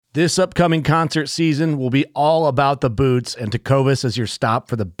This upcoming concert season will be all about the boots, and Tecovas is your stop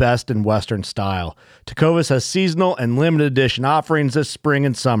for the best in Western style. Tecovas has seasonal and limited edition offerings this spring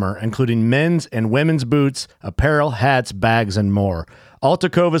and summer, including men's and women's boots, apparel, hats, bags, and more. All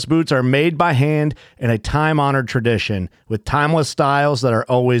Tecovas boots are made by hand in a time-honored tradition with timeless styles that are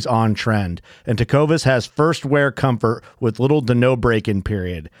always on trend. And Tecovas has first wear comfort with little to no break-in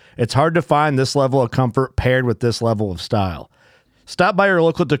period. It's hard to find this level of comfort paired with this level of style. Stop by your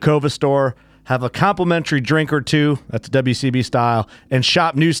local Tecovas store, have a complimentary drink or two, that's WCB style, and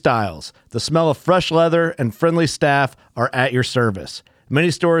shop new styles. The smell of fresh leather and friendly staff are at your service. Many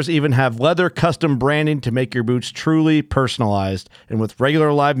stores even have leather custom branding to make your boots truly personalized. And with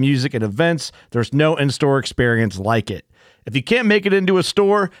regular live music and events, there's no in-store experience like it. If you can't make it into a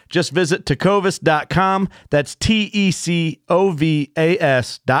store, just visit tecovas.com. That's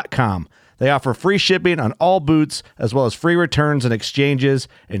TECOVAS.com. They offer free shipping on all boots, as well as free returns and exchanges,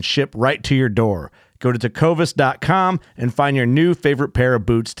 and ship right to your door. Go to tecovas.com and find your new favorite pair of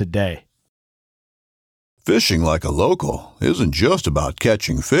boots today. Fishing like a local isn't just about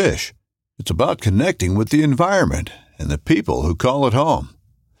catching fish. It's about connecting with the environment and the people who call it home.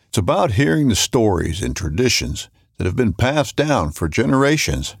 It's about hearing the stories and traditions that have been passed down for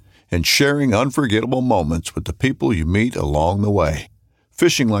generations and sharing unforgettable moments with the people you meet along the way.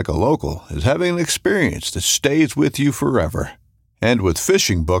 Fishing like a local is having an experience that stays with you forever. And with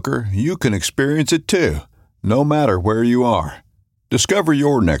Fishing Booker, you can experience it too, no matter where you are. Discover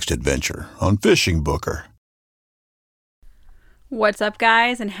your next adventure on Fishing Booker. What's up,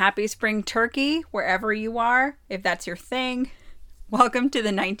 guys, and happy spring turkey, wherever you are, if that's your thing. Welcome to the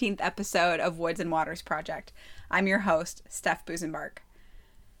 19th episode of Woods and Waters Project. I'm your host, Steph Busenbark.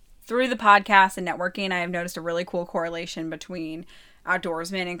 Through the podcast and networking, I have noticed a really cool correlation between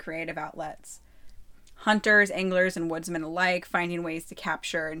outdoorsmen and creative outlets. Hunters, anglers, and woodsmen alike finding ways to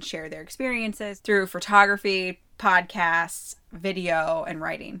capture and share their experiences through photography, podcasts, video, and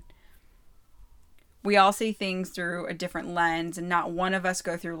writing. We all see things through a different lens, and not one of us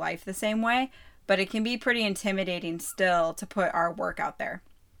go through life the same way, but it can be pretty intimidating still to put our work out there.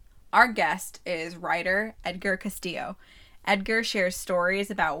 Our guest is writer Edgar Castillo. Edgar shares stories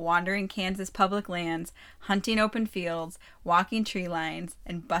about wandering Kansas public lands, hunting open fields, walking tree lines,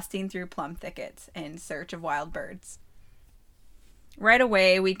 and busting through plum thickets in search of wild birds. Right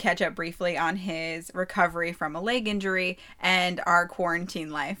away, we catch up briefly on his recovery from a leg injury and our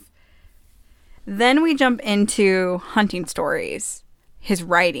quarantine life. Then we jump into hunting stories, his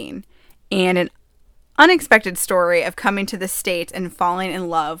writing, and an unexpected story of coming to the States and falling in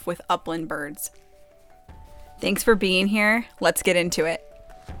love with upland birds. Thanks for being here. Let's get into it.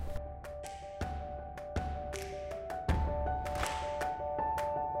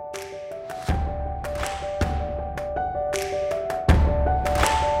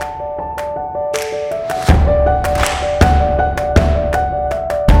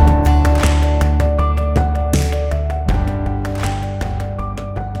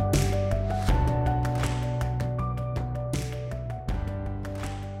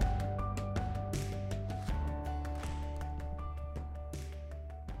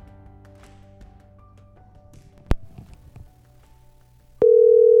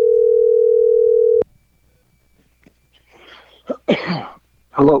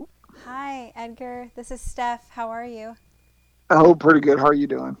 Hello. Hi, Edgar. This is Steph. How are you? Oh, pretty good. How are you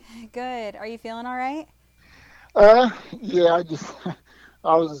doing? Good. Are you feeling all right? Yeah,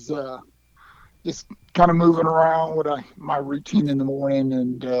 I was just kind of moving around with my routine in the morning,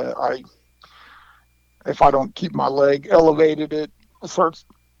 and if I don't keep my leg elevated, it starts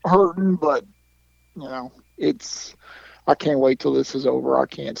hurting. But I can't wait till this is over. I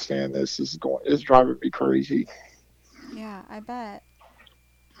can't stand this. It's driving me crazy. Yeah, I bet.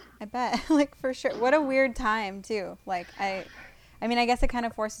 Like, for sure. What a weird time too. Like, I mean, I guess it kind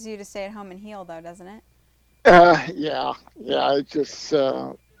of forces you to stay at home and heal, though, doesn't it? Yeah. It's just,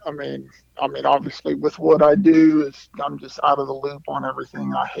 I mean, obviously with what I do, I'm just out of the loop on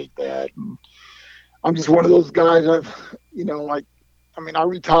everything. I hate that. And I'm just one of those guys I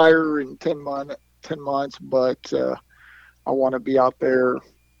retire in 10 months, but, I want to be out there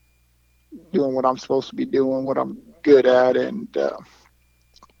doing what I'm supposed to be doing, what I'm good at, and,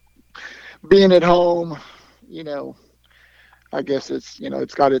 being at home, I guess it's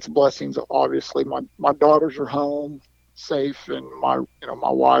got its blessings. Obviously, my daughters are home safe, and my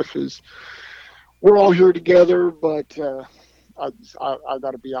wife we're all here together, but I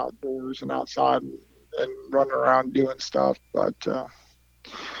got to be outdoors and outside and running around doing stuff. But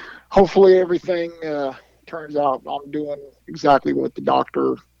hopefully everything turns out I'm doing exactly what the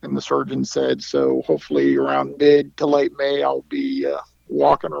doctor and the surgeon said. So hopefully around mid to late May, I'll be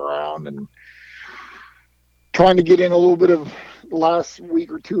walking around and trying to get in a little bit of last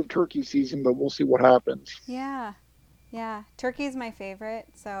week or two of turkey season, but we'll see what happens. Yeah. Turkey is my favorite,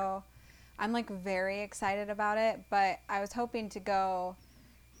 so I'm like very excited about it, but I was hoping to go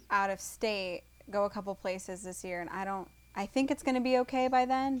out of state, go a couple places this year, and I think it's going to be okay by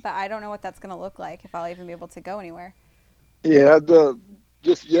then, but I don't know what that's going to look like, if I'll even be able to go anywhere. Yeah,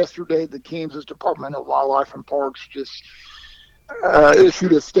 just yesterday, the Kansas Department of Wildlife and Parks just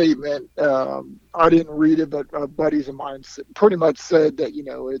issued a statement. I didn't read it, but buddies of mine pretty much said that,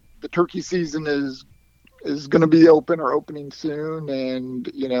 the turkey season is going to be opening soon,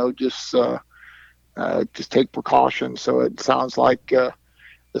 and, just take precautions. So it sounds like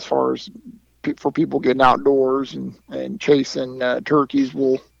as far as for people getting outdoors and chasing turkeys,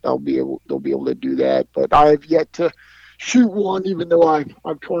 they'll be able to do that. But I have yet to shoot one, even though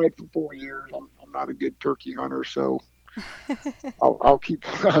I've tried for 4 years. I'm not a good turkey hunter, so I'll keep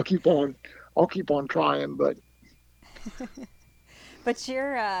on trying. But but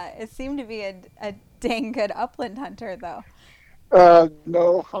you're it seemed to be a dang good upland hunter, though.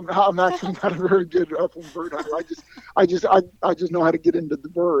 No, I'm actually not a very good upland bird hunter. I just know how to get into the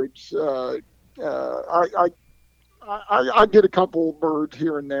birds. I get a couple birds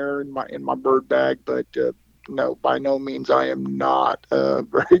here and there in my bird bag, but no, by no means I am not a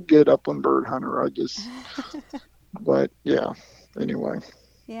very good upland bird hunter. But yeah. Anyway.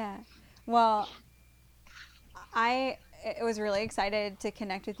 Yeah. Well, I was really excited to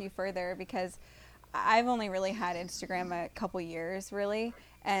connect with you further because I've only really had Instagram a couple years, really,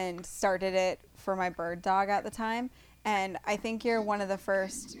 and started it for my bird dog at the time. And I think you're one of the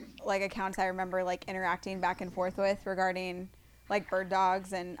first accounts I remember interacting back and forth with regarding bird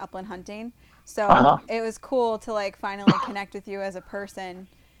dogs and upland hunting. So It was cool to finally connect with you as a person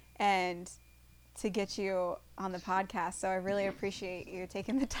and to get you on the podcast. So I really appreciate you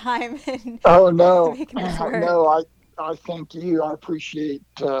taking the time and making this work. No, I thank you. I appreciate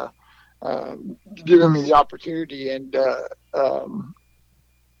giving me the opportunity. And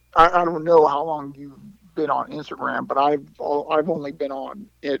I don't know how long you've been on Instagram, but I've only been on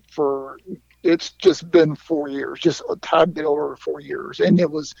it it's just been 4 years, just a tad bit over 4 years. And it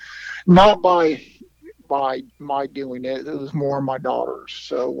was not by my doing it. It was more my daughter's.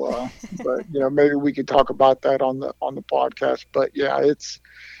 So, but maybe we could talk about that on the podcast. But yeah, it's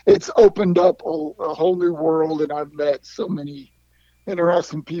opened up a whole new world, and I've met so many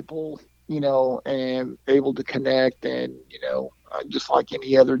interesting people, and able to connect, and just like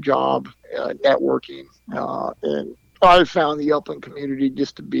any other job, networking, and I found the upland community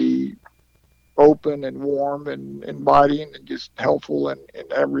just to be open and warm and inviting and just helpful in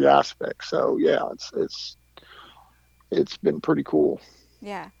every aspect. So yeah, it's been pretty cool.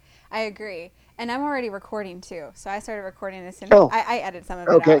 Yeah, I agree. And I'm already recording too. So I started recording as soon as I edit some of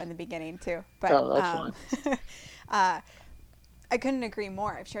it out in the beginning too. But that's fine. I couldn't agree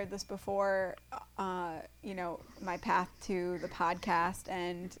more. I've shared this before, my path to the podcast,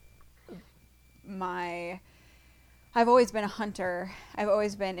 and I've always been a hunter. I've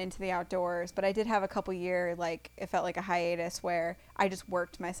always been into the outdoors, but I did have a couple year, it felt like a hiatus where I just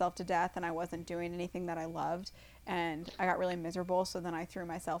worked myself to death and I wasn't doing anything that I loved, and I got really miserable. So then I threw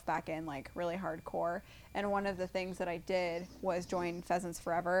myself back in really hardcore. And one of the things that I did was join Pheasants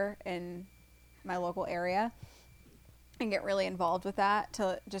Forever in my local area and get really involved with that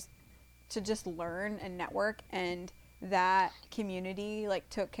to just learn and network. And that community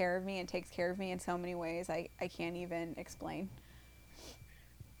took care of me and takes care of me in so many ways I can't even explain.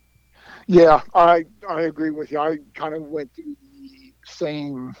 Yeah, I agree with you. I kind of went through the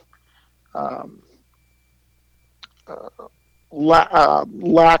same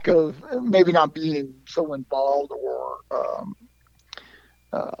lack of maybe not being so involved or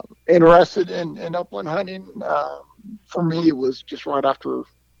interested in upland hunting. For me, it was just right after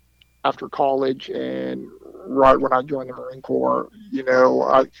college and right when I joined the Marine Corps.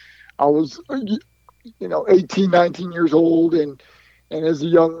 I was 18, 19 years old, and as a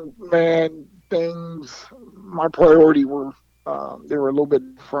young man, my priority were they were a little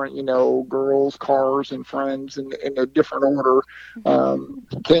bit different. Girls, cars, and friends in a different order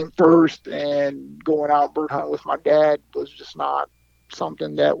came first, and going out bird hunting with my dad was just not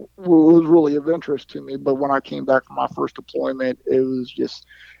something that was really of interest to me. But when I came back from my first deployment, it was just,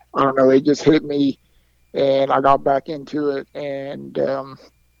 I don't know, it just hit me, and I got back into it. And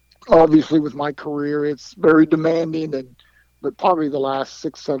obviously with my career, it's very demanding, but probably the last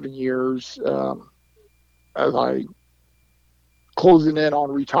 6-7 years, as I closing in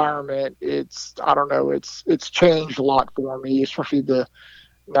on retirement, it's changed a lot for me, especially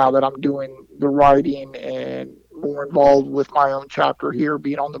now that I'm doing the writing and more involved with my own chapter here,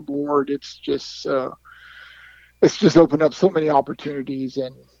 being on the board, it's just opened up so many opportunities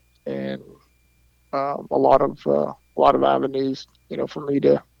and a lot of avenues, for me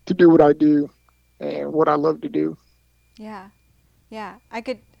to do what I do and what I love to do. Yeah. Yeah. I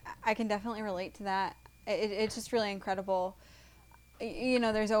can definitely relate to that. It's just really incredible.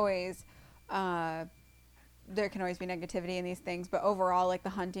 There's always, there can always be negativity in these things, but overall, like the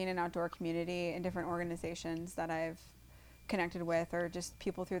hunting and outdoor community and different organizations that I've connected with, or just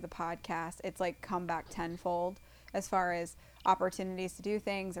people through the podcast, it's like come back tenfold as far as opportunities to do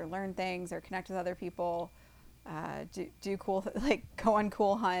things or learn things or connect with other people, do cool, like go on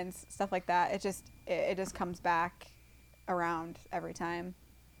cool hunts, stuff like that. It just comes back around every time.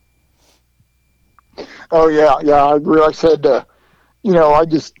 Oh yeah, I agree. Like I said, I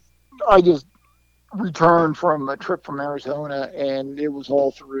just returned from a trip from Arizona, and it was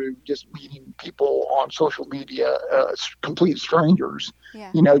all through just meeting people on social media, complete strangers.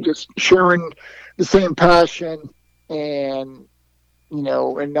 Yeah. Just sharing the same passion, and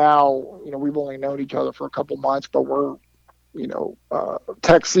and now we've only known each other for a couple months, but we're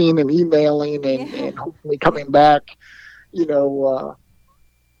texting and emailing and hopefully coming back,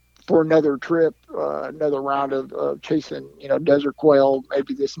 for another trip, another round of chasing, desert quail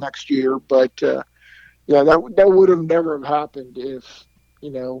maybe this next year. But yeah, that would have never have happened if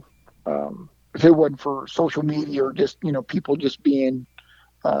it wasn't for social media or just people just being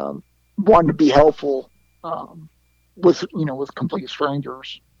wanting to be helpful with complete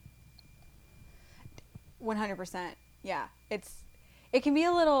strangers. 100%. Yeah, it can be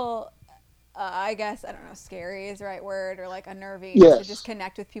a little. I guess, I don't know, scary is the right word, or like unnerving to just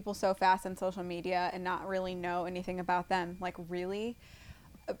connect with people so fast on social media and not really know anything about them. Like, really?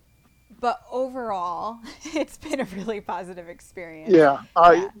 But overall, it's been a really positive experience. Yeah,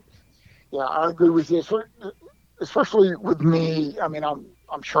 I agree with you. Especially with me. I mean,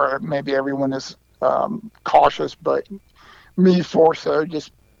 I'm sure maybe everyone is cautious, but me more so.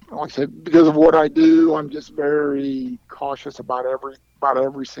 Just like I said, because of what I do, I'm just very cautious about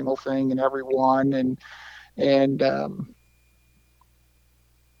every single thing and everyone, and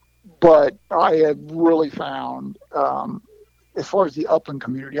but I have really found, as far as the upland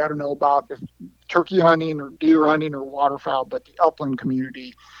community, I don't know about if turkey hunting or deer hunting or waterfowl, but the upland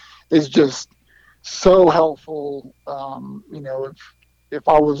community is just so helpful. If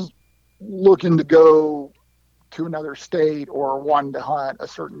I was looking to go to another state or wanting to hunt a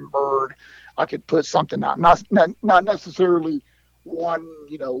certain bird, I could put something out. Not necessarily one,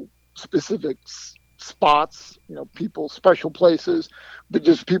 specific spots, people, special places, but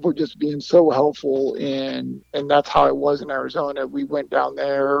just people just being so helpful. And that's how it was in Arizona. We went down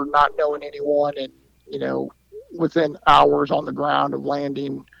there not knowing anyone, and, within hours on the ground of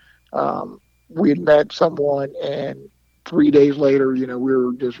landing, we had met someone, and 3 days later, we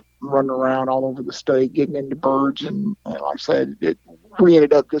were just running around all over the state, getting into birds. And like I said, we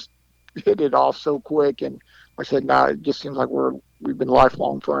ended up just hitting it off so quick. And like I said, now it just seems like we've been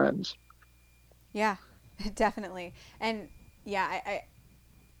lifelong friends. Yeah, definitely. And yeah,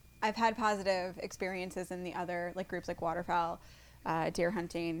 I've had positive experiences in the other groups like waterfowl, deer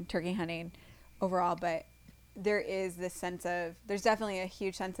hunting, turkey hunting overall, but there's definitely a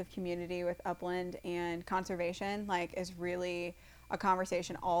huge sense of community with upland, and conservation is really a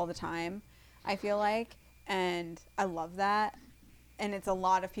conversation all the time, I feel like, and I love that. And it's a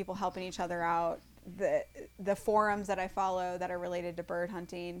lot of people helping each other out. The forums that I follow that are related to bird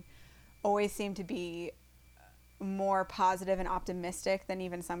hunting always seem to be more positive and optimistic than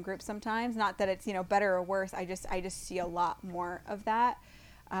even some groups sometimes. Not that it's better or worse. I just see a lot more of that.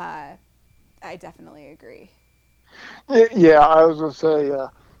 I definitely agree. Yeah, I was gonna say,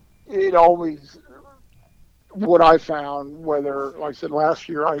 it always, what I found, whether, like I said, last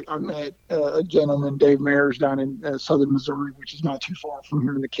year I met a gentleman, Dave Mayers, down in southern Missouri, which is not too far from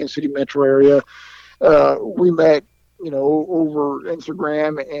here in the Kansas City metro area. We met, over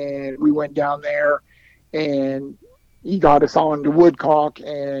Instagram, and we went down there, and he got us on to woodcock,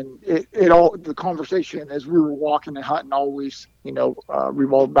 and the conversation as we were walking and hunting always,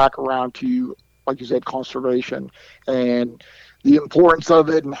 revolved back around to, like you said, conservation and the importance of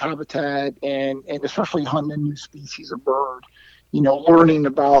it, and habitat, and especially hunting a new species of bird, learning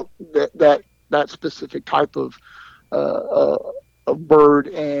about that specific type of bird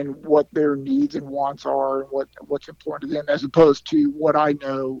and what their needs and wants are, and what's important to them, as opposed to what I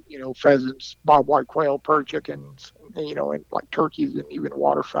know, pheasants, bobwhite quail, prairie chickens, and like turkeys and even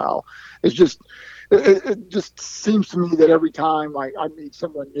waterfowl. It's just, it just seems to me that every time I meet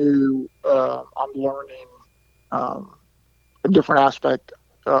someone new, I'm learning a different aspect,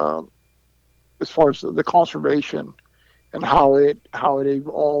 as far as the conservation and how it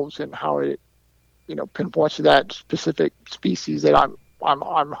evolves and how it pinpoints to that specific species that I'm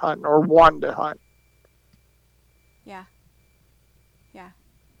hunting or want to hunt. Yeah.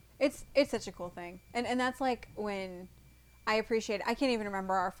 It's such a cool thing. And that's like when I appreciate, I can't even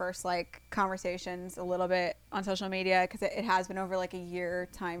remember our first like conversations a little bit on social media, because it has been over like a year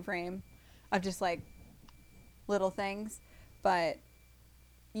time frame of just like little things. But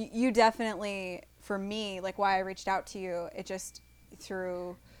you definitely, for me, like why I reached out to you, it just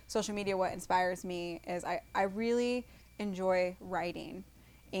through social media, what inspires me is I really enjoy writing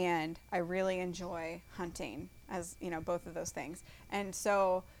and I really enjoy hunting, as both of those things. And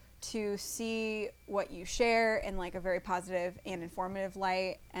so to see what you share in like a very positive and informative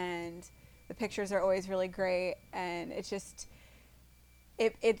light, and the pictures are always really great, and it's just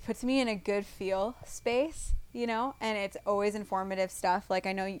it puts me in a good feel space, and it's always informative stuff. Like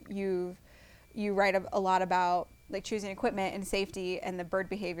I know you write a lot about like choosing equipment and safety and the bird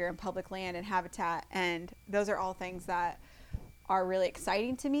behavior in public land and habitat, and those are all things that are really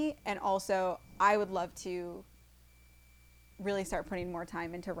exciting to me. And also I would love to really start putting more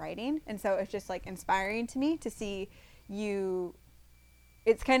time into writing, and so it's just like inspiring to me to see you.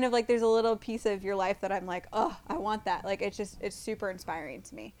 It's kind of like there's a little piece of your life that I'm like, oh, I want that. Like it's super inspiring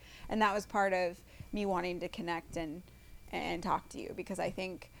to me, and that was part of me wanting to connect and talk to you, because I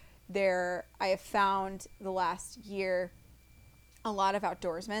think I have found the last year a lot of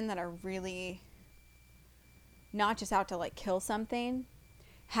outdoorsmen that are really not just out to like kill something,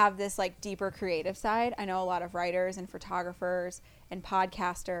 have this like deeper creative side. I know a lot of writers and photographers and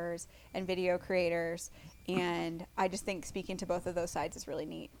podcasters and video creators, and I just think speaking to both of those sides is really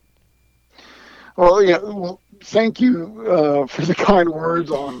neat. Well, yeah. Well, thank you for the kind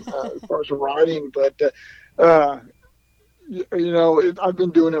words on as far as the writing, but I've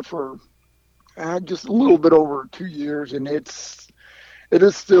been doing it for just a little bit over 2 years, and it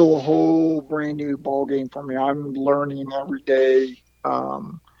is still a whole brand new ball game for me. I'm learning every day.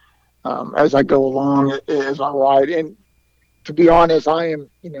 As I go along, as I ride. And to be honest, I am,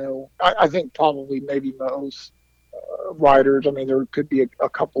 I think probably maybe most riders, I mean, there could be a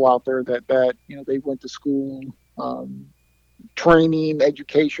couple out there that they went to school, training,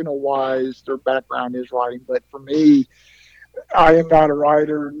 educational wise, their background is riding. But for me, I am not a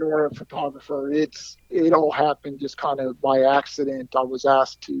writer nor a photographer. It all happened just kind of by accident. I was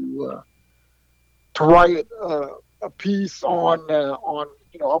asked to write a piece on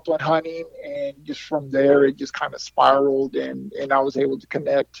upland hunting, and just from there it just kind of spiraled, and I was able to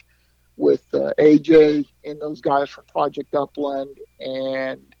connect with AJ and those guys from Project Upland,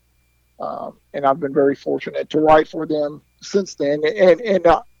 and I've been very fortunate to write for them since then.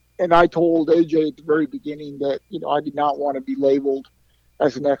 And I told AJ at the very beginning that I did not want to be labeled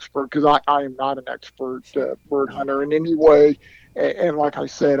as an expert, because I am not an expert bird hunter in any way. And like I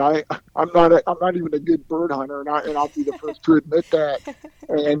said, I'm not even a good bird hunter, and I'll be the first to admit that.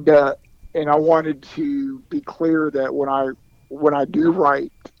 And I wanted to be clear that when I do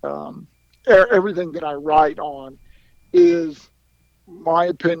write, everything that I write on is my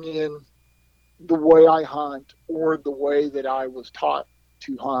opinion, the way I hunt, or the way that I was taught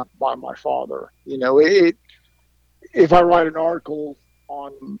to hunt by my father. If I write an article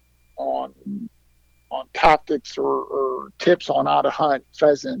on tactics or tips on how to hunt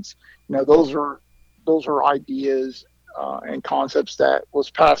pheasants, those are ideas and concepts that was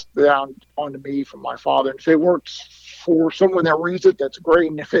passed down onto me from my father. And if it works for someone that reads it, that's great.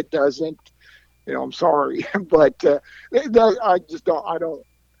 And if it doesn't, I'm sorry. But I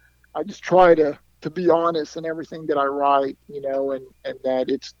just try to be honest in everything that I write, and that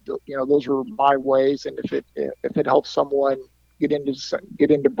it's, those are my ways. And if it helps someone get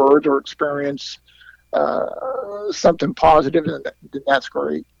into birds or experience something positive, then that's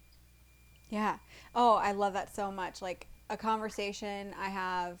great. Yeah. Oh, I love that so much. Like a conversation I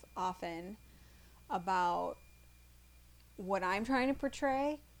have often about what I'm trying to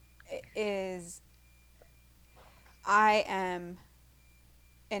portray is I am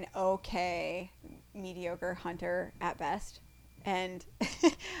an okay, mediocre hunter at best. And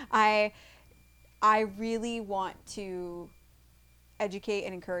I really want to educate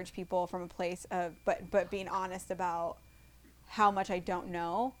and encourage people from a place of but being honest about how much I don't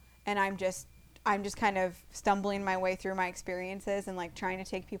know, and I'm just kind of stumbling my way through my experiences and like trying to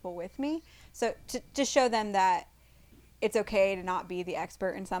take people with me, so to show them that it's okay to not be the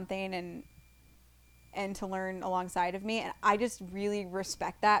expert in something and to learn alongside of me. And I just really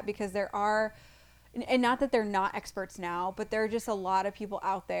respect that, because there are, and not that they're not experts now, but there are just a lot of people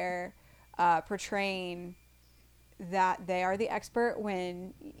out there portraying that they are the expert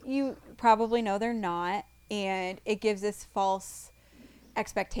when you probably know they're not, and it gives this false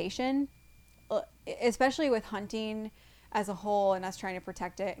expectation, especially with hunting as a whole and us trying to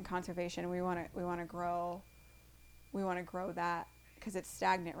protect it and conservation. We want to grow that because it's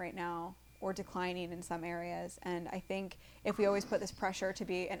stagnant right now or declining in some areas. And I think if we always put this pressure to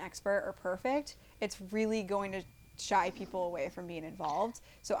be an expert or perfect, it's really going to shy people away from being involved.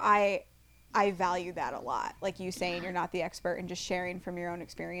 So I value that a lot. Like you saying you're not the expert and just sharing from your own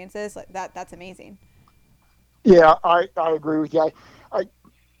experiences, like that's amazing. Yeah, I agree with you.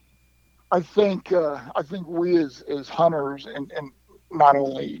 I think we as hunters, and not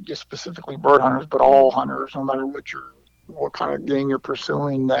only just specifically bird hunters, but all hunters, no matter what kind of game you're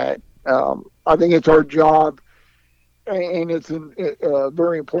pursuing, that I think it's our job, and it's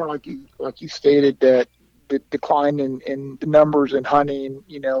very important, like you stated, that the decline in the numbers in hunting,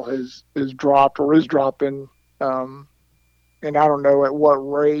 has dropped or is dropping, and I don't know at what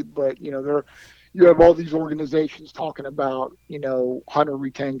rate, but you have all these organizations talking about, hunter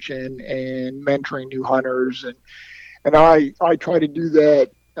retention and mentoring new hunters. And I try to do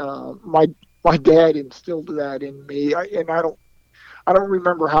that. My dad instilled that in me. I don't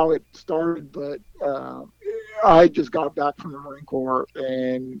remember how it started, but I just got back from the Marine Corps,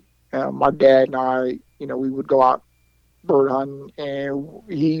 and my dad and I, we would go out bird hunting,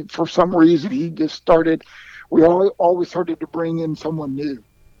 and for some reason, he just started, we always started to bring in someone new,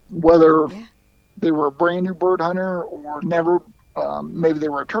 whether they were a brand new bird hunter or never, maybe they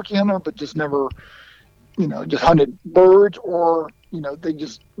were a turkey hunter, but just never, just hunted birds, or, they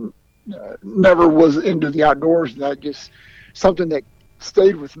just never was into the outdoors. And that just something that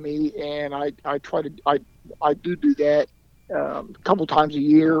stayed with me. And I do that a couple times a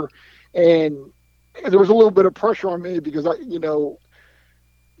year. And there was a little bit of pressure on me because you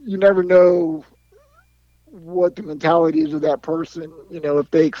never know what the mentality is of that person,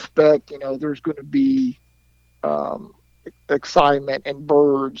 if they expect, there's going to be excitement and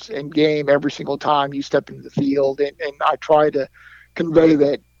birds and game every single time you step into the field. And I try to convey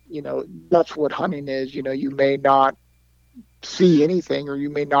that, that's what hunting is. You may not see anything, or you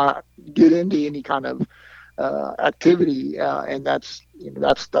may not get into any kind of activity, and that's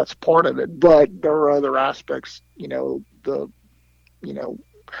part of it. But there are other aspects,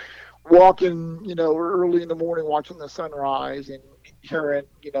 walking, early in the morning, watching the sunrise and hearing,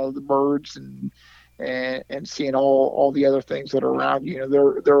 the birds and seeing all the other things that are around you.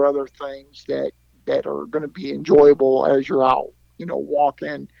 There are other things that are going to be enjoyable as you're out,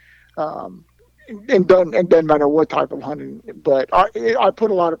 walking, and doesn't matter what type of hunting. But I put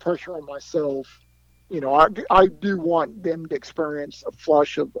a lot of pressure on myself. I do want them to experience a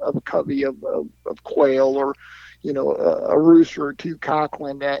flush of a covey of quail, or a rooster or two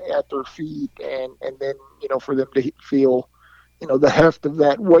cackling at their feet, and then for them to feel the heft of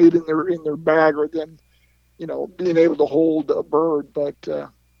that weight in their bag, or them being able to hold a bird.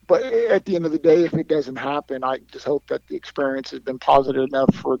 But at the end of the day, if it doesn't happen, I just hope that the experience has been positive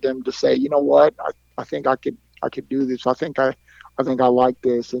enough for them to say, what, I think I could do this. I think I like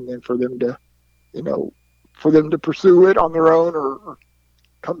this, and then for them to pursue it on their own, or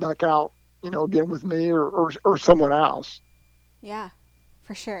come back out again with me, or someone else. Yeah,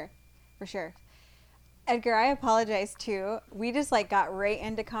 for sure. Edgar, I apologize too. We just got right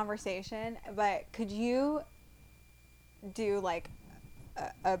into conversation, but could you do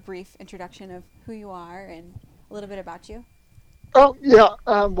a brief introduction of who you are and a little bit about you? Oh yeah.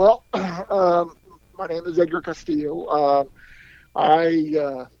 Well, my name is Edgar Castillo.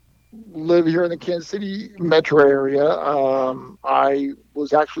 I live here in the Kansas City metro area. I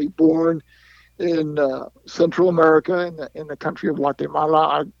was actually born in Central America, in the country of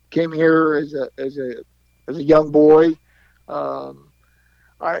Guatemala. I came here as a young boy.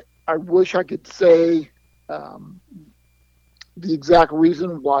 I wish I could say the exact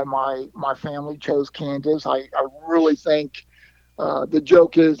reason why my family chose Kansas. I really think the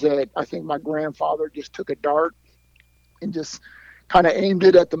joke is that I think my grandfather just took a dart and just kind of aimed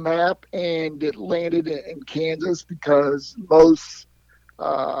it at the map, and it landed in Kansas, because most,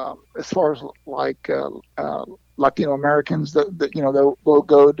 as far as Latino Americans, they'll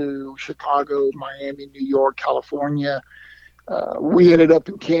go to Chicago, Miami, New York, California. We ended up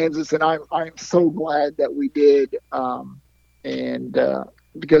in Kansas, and I'm so glad that we did, and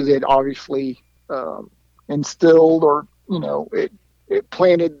because it obviously instilled, or it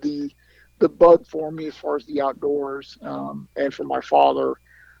planted the bug for me as far as the outdoors, and for my father.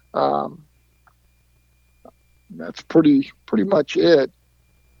 That's pretty much it.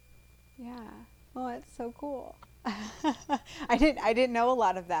 Yeah. Oh, it's so cool. I didn't know a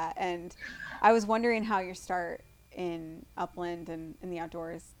lot of that, and I was wondering how your start in Upland and in the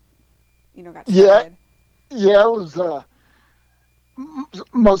outdoors, got Yeah, started? yeah, it was.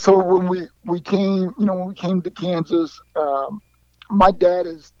 So when we came to Kansas, my dad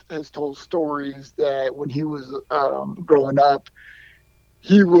has told stories that when he was growing up,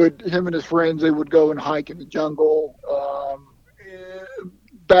 him and his friends, they would go and hike in the jungle.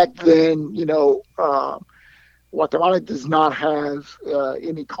 Back then, Guatemala does not have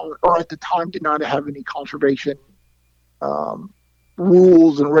or at the time did not have any conservation um,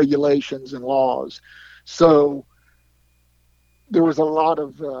 rules and regulations and laws. So there was a lot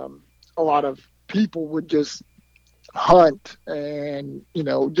of people would just hunt and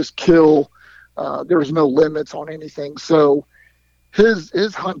just kill. There was no limits on anything. So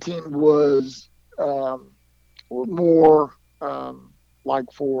his hunting was more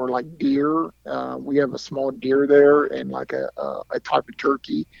like for like deer. We have a small deer there and like a type of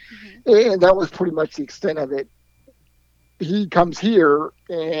turkey, and that was pretty much the extent of it. He comes here,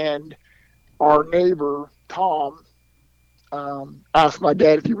 and our neighbor Tom asked my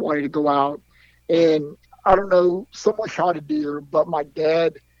dad if he wanted to go out, and I don't know, someone shot a deer, but my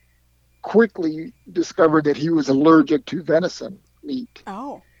dad quickly discovered that he was allergic to venison meat.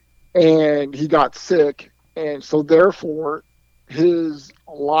 Oh. And he got sick, and so therefore his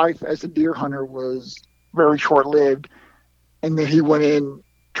life as a deer hunter was very short lived, and then he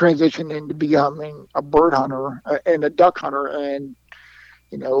transitioned into becoming a bird hunter and a duck hunter, and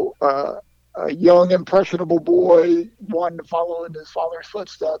a young impressionable boy wanting to follow in his father's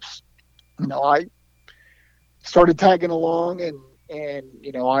footsteps. I started tagging along, and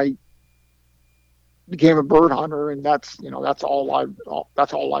I became a bird hunter, and that's all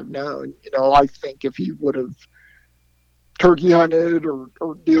I've known. I think if he would have turkey hunted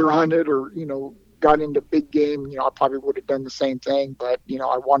or deer hunted or got into big game, I probably would have done the same thing. But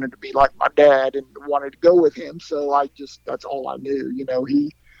I wanted to be like my dad and wanted to go with him, so that's all I knew.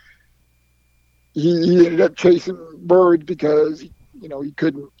 He ended up chasing birds because he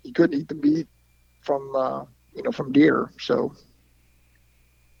couldn't eat the meat from deer. So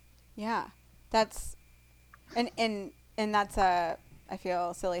Yeah, that's and that's I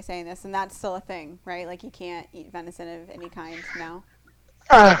feel silly saying this, and that's still a thing, right? Like you can't eat venison of any kind now.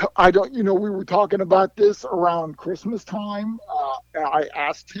 I don't. We were talking about this around Christmas time. I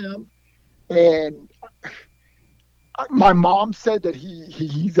asked him, and my mom said that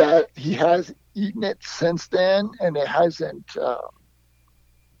he has eaten it since then, and it hasn't.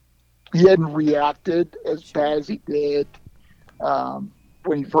 He hadn't reacted as bad as he did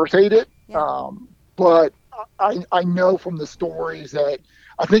when he first ate it. Yeah. But I know from the stories that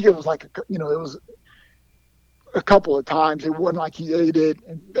I think it was like it was a couple of times. It wasn't like he ate it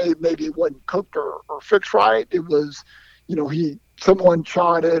and maybe it wasn't cooked or fixed right. It was, someone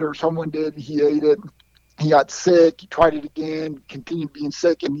shot it or someone did. He ate it. He got sick. He tried it again, continued being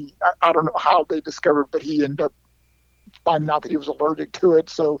sick, and I don't know how they discovered, but he ended up finding out that he was allergic to it.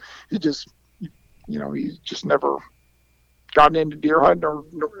 So he just, he's just never gotten into deer hunting,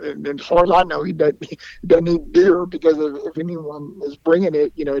 and as far as I know, he doesn't eat deer because if anyone is bringing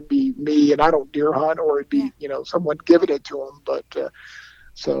it, it'd be me, and I don't deer hunt, or it'd be someone giving it to him. But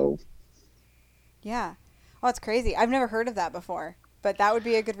so Yeah. Oh, it's crazy. I've never heard of that before, but that would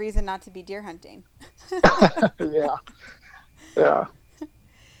be a good reason not to be deer hunting. yeah.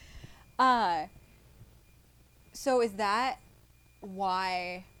 So is that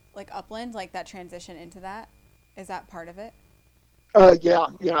why, like Upland, like that transition into that? Is that part of it? Yeah.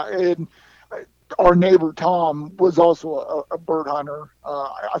 And our neighbor Tom was also a bird hunter.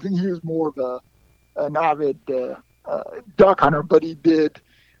 I think he was more of an avid duck hunter, but he did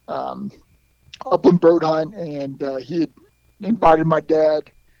upland bird hunt, and he had invited my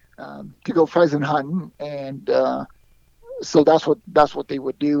dad to go pheasant hunting, and so that's what they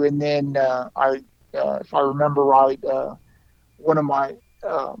would do. And then if I remember right, one of my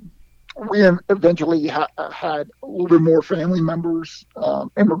we eventually had a little bit more family members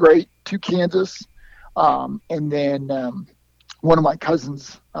immigrate to Kansas, and then one of my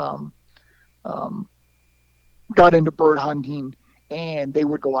cousins got into bird hunting, and they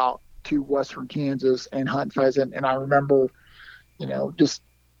would go out to western Kansas and hunt pheasant. And I remember, just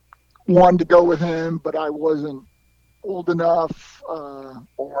wanted to go with him, but I wasn't old enough,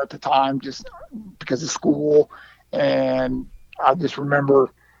 or at the time, just because of school. And I just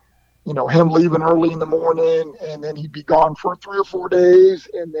remember, him leaving early in the morning, and then he'd be gone for 3 or 4 days,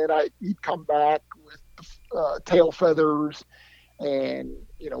 and then he'd come back with tail feathers and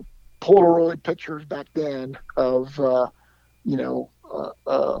Polaroid pictures back then of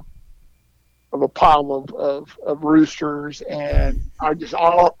of a pile of roosters, and I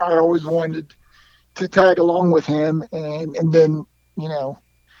always wanted to tag along with him, and then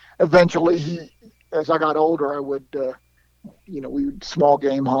eventually as I got older, I would we would small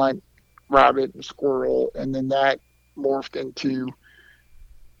game hunt rabbit and squirrel, and then that morphed into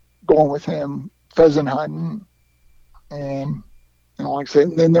going with him pheasant hunting, and like I said,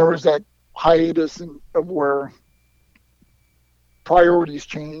 and then there was that hiatus of where priorities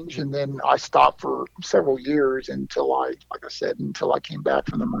change, and then I stopped for several years until I came back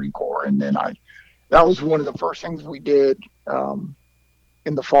from the Marine Corps, and then that was one of the first things we did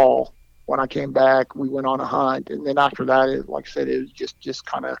in the fall. When I came back, we went on a hunt, and then after that, like I said, it was just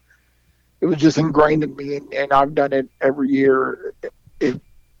kind of, it was just ingrained in me, and I've done it every year.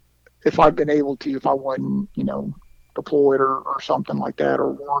 If I've been able to, if I wasn't, deployed or something like that,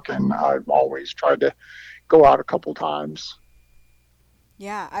 or working, I've always tried to go out a couple times.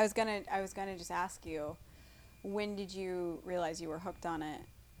 Yeah, I was gonna just ask you, when did you realize you were hooked on it?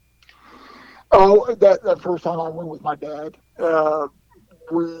 Oh, that first time I went with my dad, it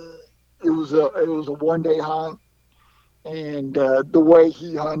was a 1-day hunt, and the way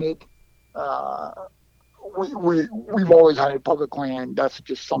he hunted, we've always hunted public land. That's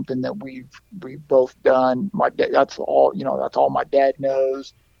just something that we've both done. My dad, that's all my dad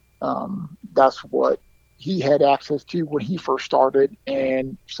knows. That's what he had access to when he first started,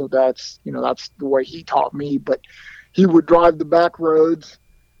 and so that's the way he taught me. But he would drive the back roads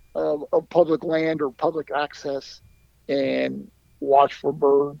of public land or public access and watch for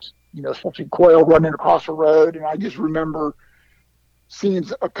birds, especially quail running across the road. And I just remember seeing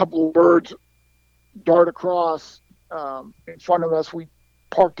a couple of birds dart across in front of us. We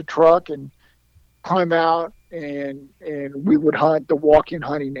parked the truck and climb out, and we would hunt the walk-in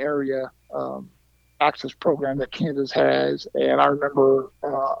hunting area access program that Kansas has. And I remember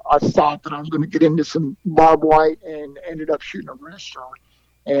I thought that I was going to get into some bobwhite and ended up shooting a rooster.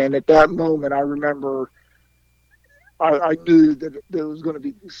 And at that moment, I remember I knew that there was going to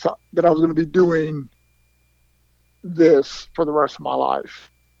be that I was going to be doing this for the rest of my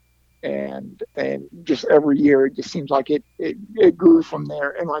life. And just every year, it just seems like it grew from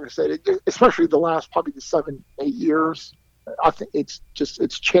there. And like I said, especially the last probably the 7-8 years, I think it's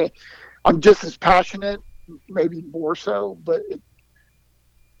changed. I'm just as passionate, maybe more so, but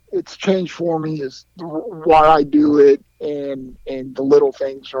it's changed for me as why I do it, and the little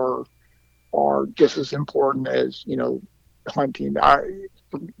things are just as important as hunting.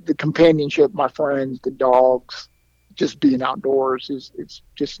 The companionship, my friends, the dogs, just being outdoors it's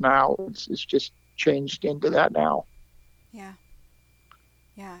just changed into that now. Yeah.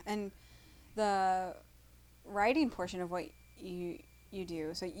 And the writing portion of what you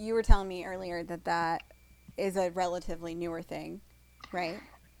do, so you were telling me earlier that is a relatively newer thing, right?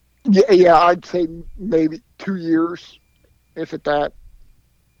 Yeah, I'd say maybe 2 years, if at that.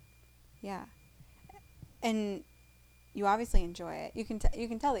 Yeah. And you obviously enjoy it. You can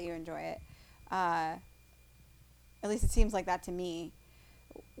tell that you enjoy it. At least it seems like that to me.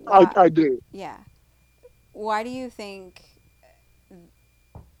 I do. Yeah. Why do you think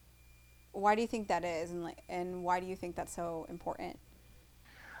that is, and why do you think that's so important?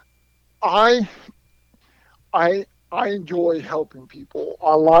 I enjoy helping people.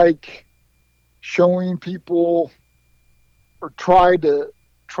 I like showing people, or trying to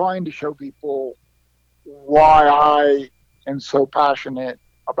show people why I am so passionate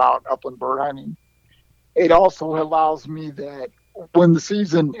about upland bird hunting. It also allows me that when the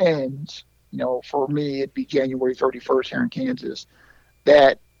season ends, for me, it'd be January 31st here in Kansas,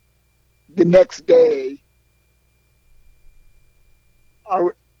 that the next day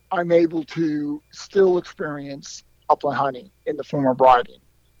I'm able to still experience upland hunting in the form of riding.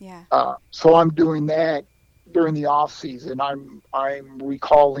 Yeah. So I'm doing that during the off season. I'm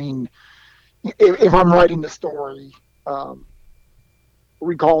recalling, if I'm writing the story,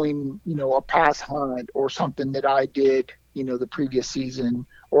 recalling, a past hunt or something that I did, the previous season,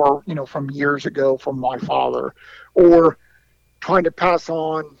 or, from years ago from my father, or trying to pass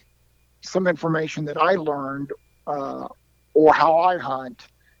on some information that I learned, or how I hunt,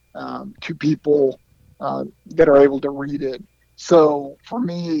 to people that are able to read it. So for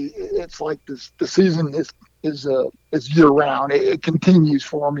me, it's like this: the season is year round. It continues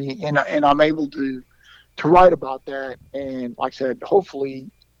for me, and I'm able to write about that. And like I said,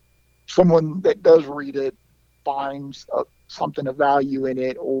 hopefully, someone that does read it finds something of value in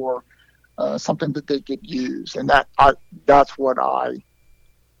it, or something that they could use. And that's what I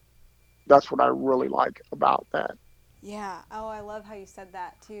really like about that. Yeah. Oh, I love how you said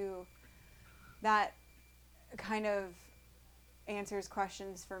that too. That kind of answers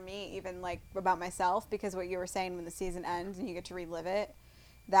questions for me, even like about myself, because what you were saying, when the season ends and you get to relive it,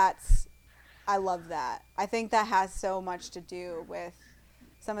 that's I love that. I think that has so much to do with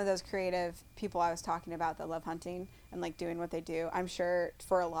some of those creative people I was talking about that love hunting and like doing what they do. I'm sure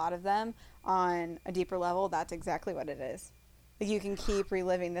for a lot of them on a deeper level, that's exactly what it is. Like you can keep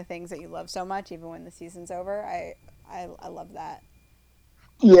reliving the things that you love so much even when the season's over. I love that.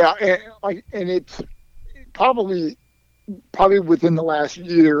 Yeah, and it's probably within the last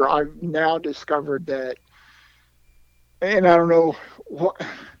year I've now discovered that, and I don't know why.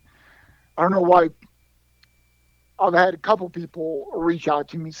 I've had a couple people reach out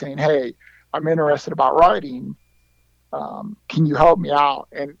to me saying, "Hey, I'm interested about writing. Can you help me out?"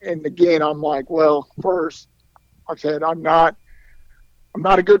 And again, I'm like, well, first, I said I'm not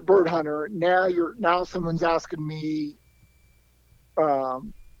a good bird hunter. Now someone's asking me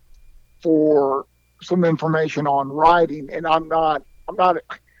for some information on writing, and I'm not. I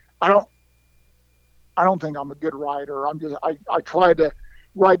don't. I don't think I'm a good writer. I try to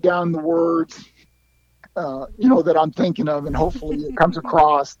write down the words, that I'm thinking of, and hopefully it comes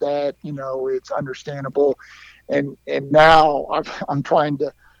across that, it's understandable. And now I'm trying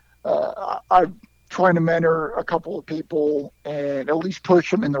to mentor a couple of people and at least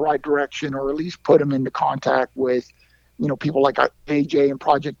push them in the right direction, or at least put them into contact with, people like AJ and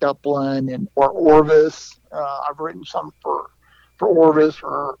Project Upland or Orvis. I've written some for Orvis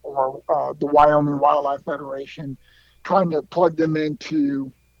or the Wyoming Wildlife Federation, trying to plug them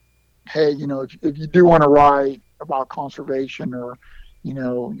into, hey, if you do want to write about conservation, or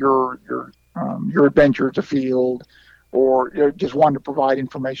your adventures afield, or just wanting to provide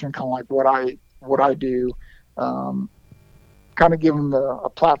information, kind of like what I do, kind of give them a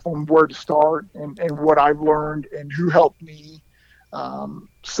platform where to start, and what I've learned and who helped me.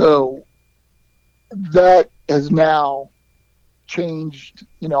 So that has now changed.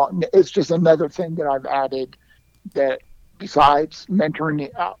 It's just another thing that I've added, that besides mentoring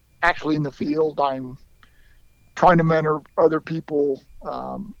actually in the field, I'm trying to mentor other people,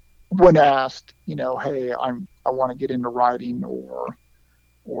 when asked, hey, I want to get into writing or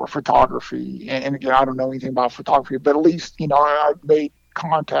photography. And again, I don't know anything about photography, but at least, I've made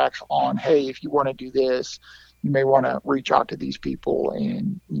contacts on, hey, if you want to do this, you may want to reach out to these people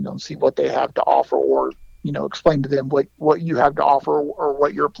and, see what they have to offer, or, explain to them what you have to offer, or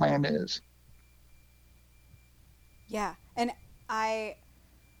what your plan is. Yeah. And I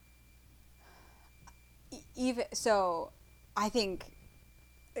think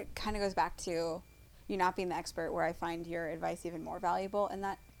it kind of goes back to you not being the expert, where I find your advice even more valuable in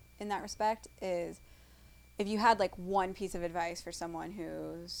that respect, is if you had like one piece of advice for someone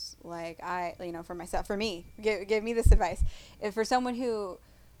who's like, for me, give me this advice. If for someone who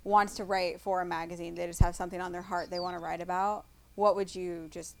wants to write for a magazine, they just have something on their heart they want to write about, what would you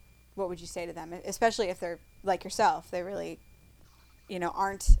say to them? Especially if they're like yourself, they really,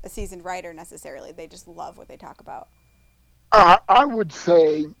 aren't a seasoned writer necessarily. They just love what they talk about. I would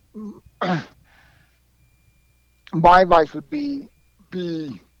say my advice would be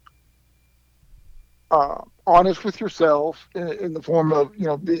honest with yourself, in the form of,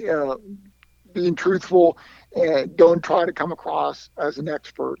 being truthful, and don't try to come across as an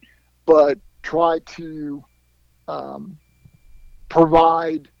expert, but try to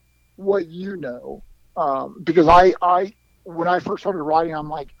provide what you know. Because I when I first started writing, I'm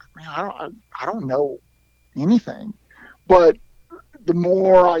like, man, I don't know anything. But the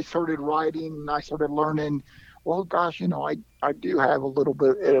more I started writing, I started learning, well, gosh, I do have a little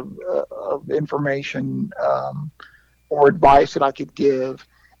bit of information, or advice that I could give.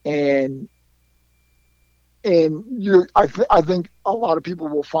 And I think a lot of people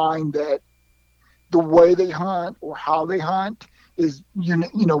will find that the way they hunt or how they hunt is,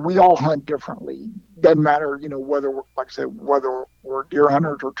 we all hunt differently. Doesn't matter, whether, like I said, whether we're deer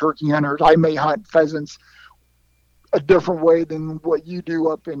hunters or turkey hunters. I may hunt pheasants a different way than what you do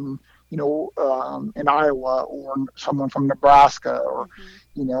up in, in Iowa, or someone from Nebraska, or,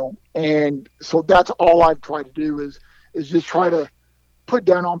 and so that's all I've tried to do is just try to put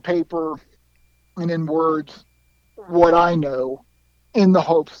down on paper and in words what I know, in the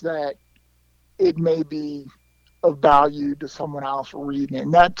hopes that it may be of value to someone else reading it.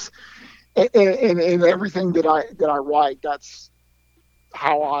 And that's, and everything that I write, that's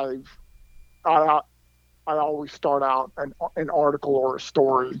how I always start out an article or a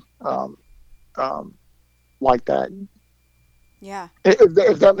story, like that. Yeah.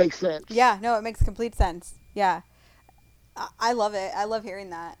 If that makes sense. Yeah, no, it makes complete sense. Yeah. I love it. I love hearing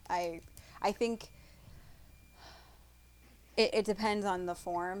that. I think it depends on the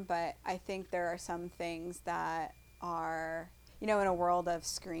form, but I think there are some things that are, in a world of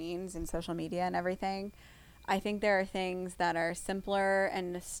screens and social media and everything, I think there are things that are simpler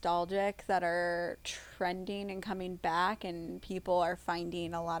and nostalgic that are trending and coming back, and people are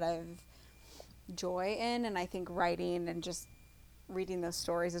finding a lot of joy in. And I think writing and just reading those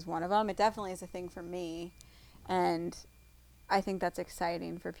stories is one of them. It definitely is a thing for me. And I think that's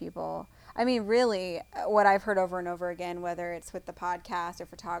exciting for people. I mean, really, what I've heard over and over again, whether it's with the podcast or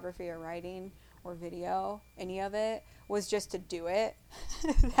photography or writing or video, any of it, was just to do it.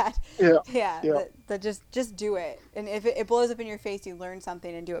 Just do it. And if it blows up in your face, you learn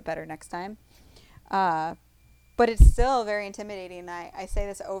something and do it better next time. But it's still very intimidating. I say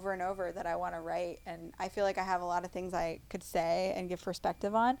this over and over that I want to write, and I feel like I have a lot of things I could say and give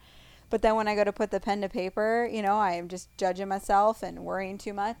perspective on. But then when I go to put the pen to paper, you know, I am just judging myself and worrying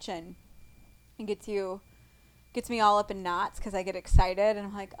too much, and it gets me all up in knots because I get excited and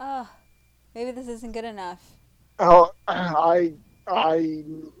I'm like, oh, maybe this isn't good enough. Oh, I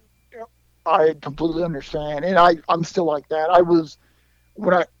completely understand, and I'm still like that. I was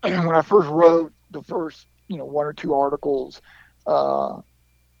when I first wrote the first, you know, one or two articles, and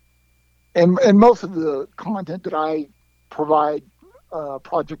most of the content that I provide.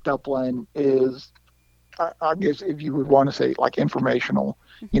 Project Upland is, I guess, if you would want to say, like, informational.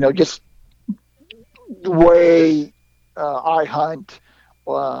 You know, just the way I hunt,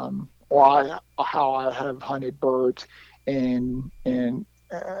 or how I have hunted birds, and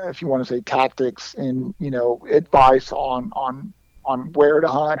if you want to say tactics, and, you know, advice on where to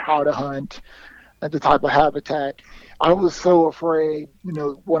hunt, how to hunt, and the type of habitat. I was so afraid, you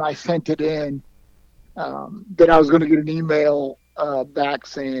know, when I sent it in, that I was going to get an email back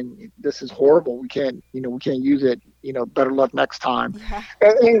saying, this is horrible, we can't use it, you know, better luck next time. Yeah.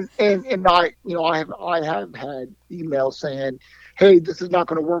 And I, you know, I have had emails saying, hey, this is not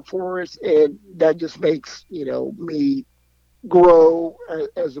going to work for us, and that just makes, you know, me grow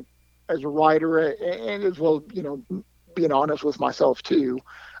as a writer, and as well, you know, being honest with myself too,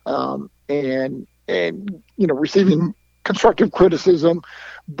 and you know, receiving constructive criticism.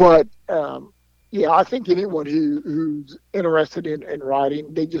 But yeah, I think anyone who's interested in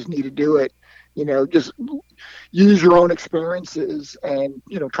writing, they just need to do it. You know, just use your own experiences, and,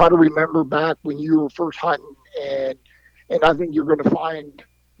 you know, try to remember back when you were first hunting, and I think you're going to find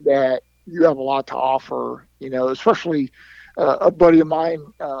that you have a lot to offer. You know, especially a buddy of mine,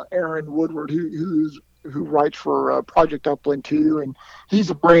 Aaron Woodward, who writes for Project Upland too, and he's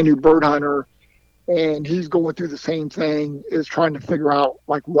a brand new bird hunter, and he's going through the same thing, is trying to figure out,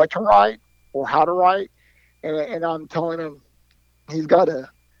 like, what to write or how to write, and I'm telling him he's got a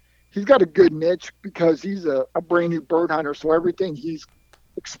good niche, because he's a brand new bird hunter, so everything he's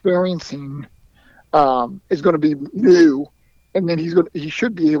experiencing is going to be new, and then he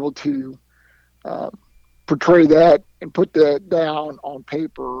should be able to portray that and put that down on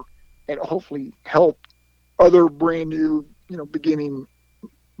paper, and hopefully help other brand new, you know, beginning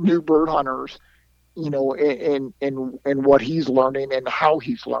new bird hunters, you know, in what he's learning and how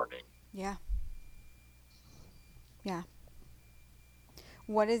he's learning. Yeah. Yeah.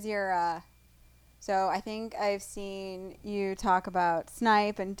 What is your, so I think I've seen you talk about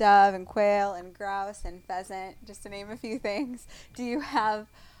snipe and dove and quail and grouse and pheasant, just to name a few things. Do you have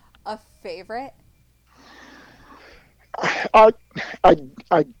a favorite? I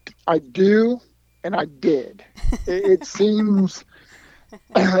do, and I did. It seems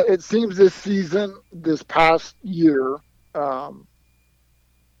this season, this past year,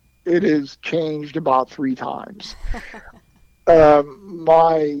 it has changed about 3 times.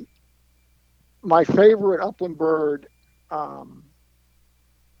 My favorite upland bird,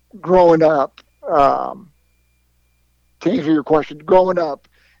 growing up, to answer your question, growing up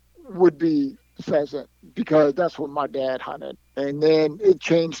would be pheasant, because that's what my dad hunted, and then it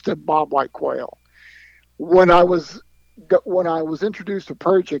changed to bobwhite quail. When I was introduced to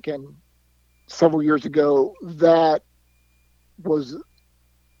prairie chicken several years ago, that was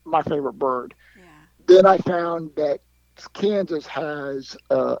my favorite bird. Yeah. Then I found that Kansas has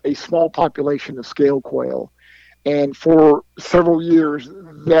a small population of scale quail, and for several years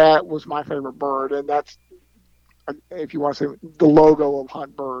that was my favorite bird, and that's, if you want to say, the logo of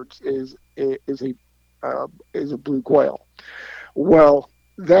Hunt Birds is a blue quail. Well,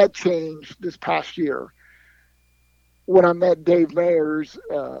 that changed this past year when I met Dave Mayers,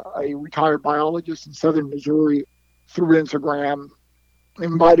 a retired biologist in southern Missouri, through Instagram.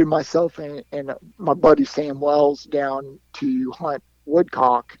 Invited myself and my buddy Sam Wells down to hunt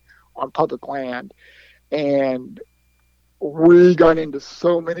woodcock on public land, and we got into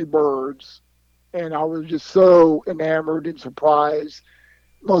so many birds, and I was just so enamored and surprised.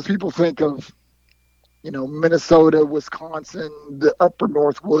 Most people think of Minnesota, Wisconsin, the upper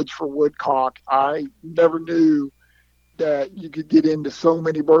north woods for woodcock. I never knew that you could get into so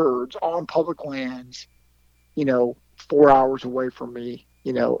many birds on public lands, 4 hours away from me,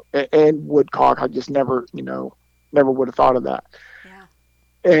 and woodcock. I just never would have thought of that. Yeah.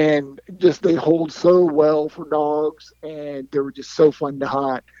 And just they hold so well for dogs, and they were just so fun to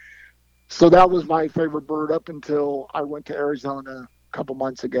hunt. So that was my favorite bird up until I went to Arizona a couple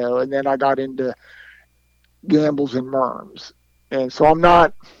months ago, and then I got into gambles and merms. And so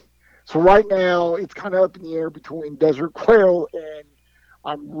so right now it's kind of up in the air between desert quail, and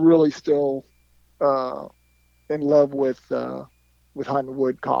I'm really still in love with hunting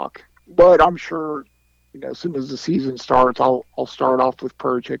woodcock. But I'm sure, as soon as the season starts, I'll start off with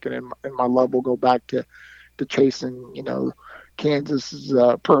prairie chicken, and my love will go back to chasing, Kansas's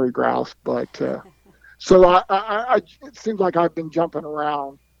prairie grouse. But so I it seems like I've been jumping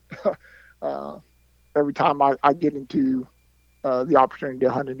around every time I get into the opportunity to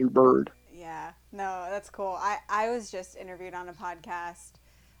hunt a new bird. Yeah, no, that's cool. I was just interviewed on a podcast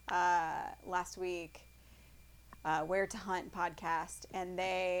last week, Where to Hunt podcast, and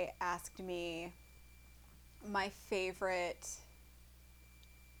they asked me my favorite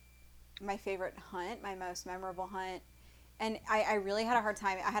hunt, my most memorable hunt. And I really had a hard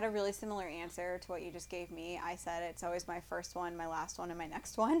time. I had a really similar answer to what you just gave me. I said it's always my first one, my last one, and my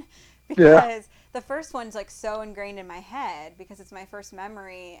next one. Because the first one's like so ingrained in my head because it's my first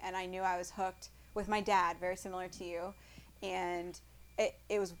memory, and I knew I was hooked with my dad, very similar to you. And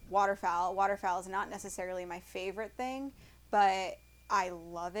it was waterfowl. Waterfowl is not necessarily my favorite thing, but I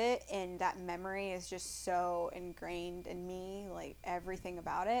love it, and that memory is just so ingrained in me, like everything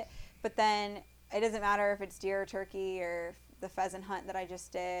about it. But then it doesn't matter if it's deer or turkey or the pheasant hunt that I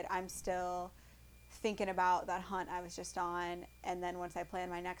just did. I'm still thinking about that hunt I was just on. And then once I plan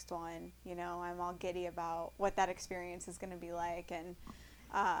my next one, I'm all giddy about what that experience is going to be like. And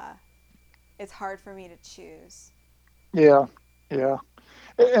it's hard for me to choose. Yeah. Yeah.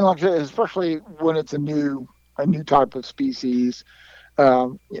 And like I said, especially when it's a new type of species.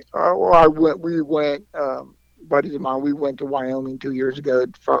 We went, buddies of mine, we went to Wyoming 2 years ago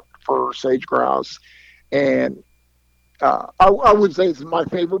for sage grouse, and I would say it's my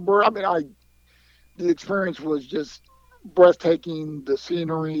favorite bird. I mean, the experience was just breathtaking. The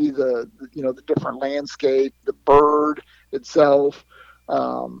scenery, the different landscape, the bird itself,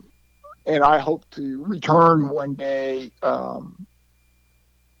 and I hope to return one day.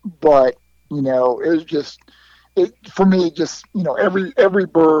 But it was just. For me, just every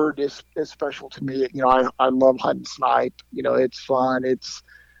bird is special to me. I love hunting snipe. It's fun. It's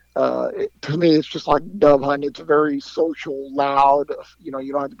to me, it's just like dove hunting. It's very social, loud. You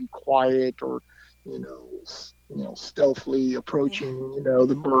don't have to be quiet or stealthily approaching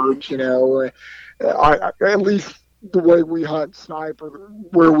the birds. I at least the way we hunt snipe or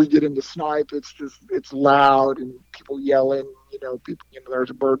where we get into snipe, it's loud and people yelling. People. There's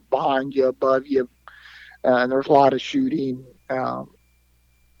a bird behind you, above you. And there's a lot of shooting.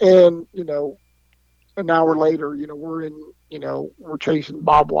 And, an hour later, we're chasing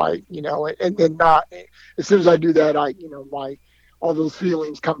bobwhite, and then as soon as I do that, all those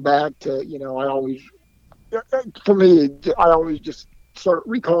feelings come back to, I always just start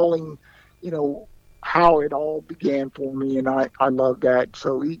recalling, how it all began for me. And I love that.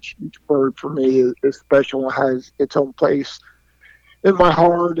 So each bird for me is special and has its own place in my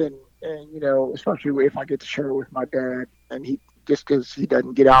heart. And especially if I get to share it with my dad, and he just because he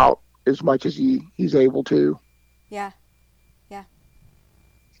doesn't get out as much as he's able to. Yeah,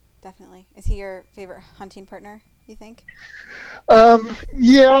 definitely. Is he your favorite hunting partner, you think?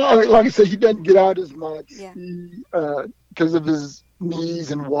 Yeah, like I said, he doesn't get out as much. Yeah. Because of his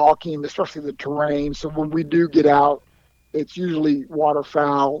knees and walking, especially the terrain. So when we do get out, it's usually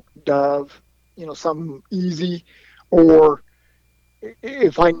waterfowl, dove, something easy, or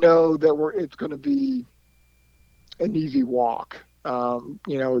if I know that it's going to be an easy walk.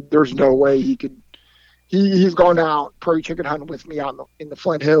 There's no way he could. He's gone out prairie chicken hunting with me in the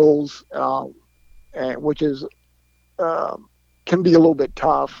Flint Hills, and which is can be a little bit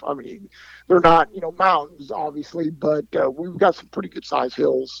tough. I mean, they're not mountains obviously, but we've got some pretty good sized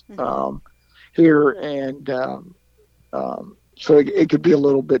hills here, and so it could be a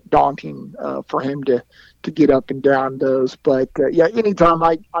little bit daunting for him to get up and down those. But anytime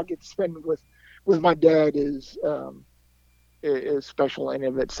I get to spend with my dad is special in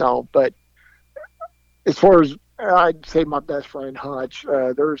of itself. But as far as I'd say my best friend Hutch,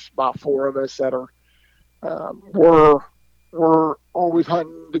 there's about four of us that are we're always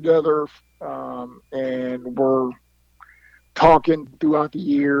hunting together, and talking throughout the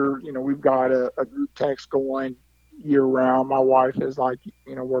year. We've got a group text going year round. My wife is like,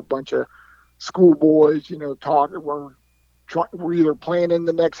 we're a bunch of schoolboys, talking. We're either planning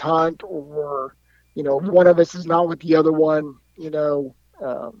the next hunt, or one of us is not with the other one. The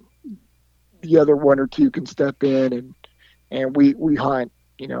other one or two can step in, and we hunt,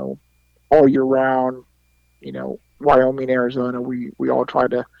 all year round. Wyoming, Arizona. We all try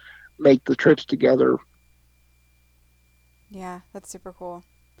to make the trips together. Yeah, that's super cool.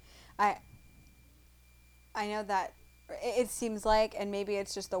 I I know that it seems like, and maybe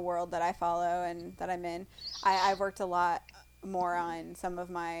it's just the world that I follow and that I'm in. I've worked a lot more on some of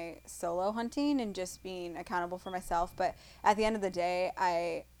my solo hunting and just being accountable for myself. But at the end of the day,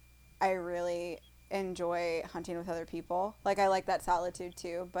 I really enjoy hunting with other people. Like, I like that solitude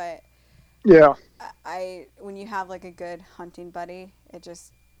too. But Yeah. I when you have like a good hunting buddy, it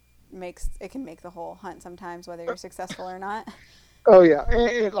can make the whole hunt sometimes, whether you're successful or not. Oh yeah.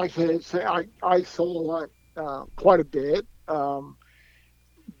 And like I said, I solo hunt quite a bit,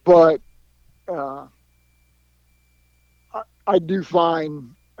 but uh, I do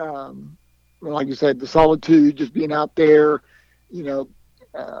find, like you said, the solitude, just being out there, you know,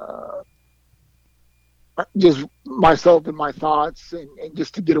 uh, just myself and my thoughts, and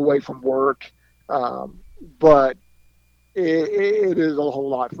just to get away from work. But it is a whole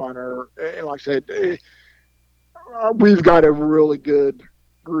lot funner. And like I said, we've got a really good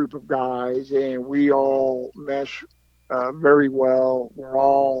group of guys, and we all mesh very well. We're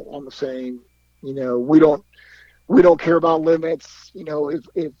all on the same. We don't care about limits. If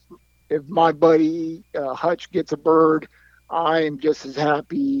my buddy Hutch gets a bird, I am just as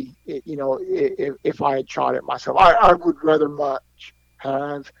happy. If I had shot it myself, I would rather much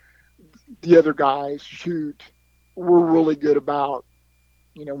have the other guys shoot. We're really good about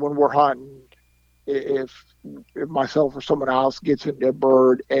when we're hunting. If myself or someone else gets into a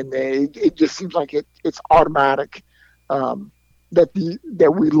bird, and it just seems like it's automatic, that we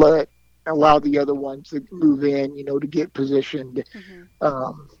allow the other ones to move in, to get positioned,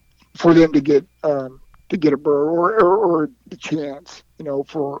 for them to get a bird, or the chance,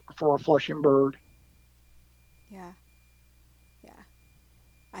 for a flushing bird. Yeah, yeah.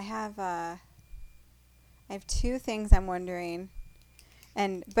 I have two things I'm wondering.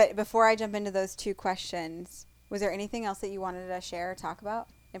 But before I jump into those two questions, was there anything else that you wanted to share or talk about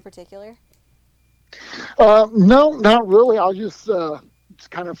in particular? No, not really. I was just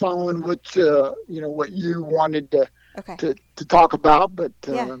kind of following what you wanted Okay. to talk about, but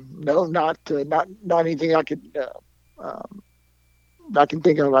Yeah. no, not anything I can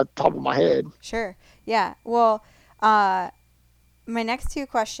think of at the top of my head. Sure. Yeah. Well, my next two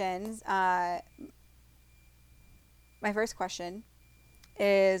questions. My first question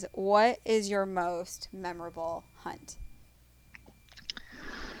is, what is your most memorable hunt?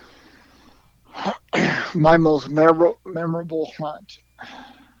 My most memorable hunt,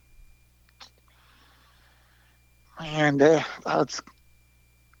 and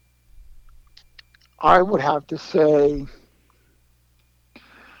I would have to say,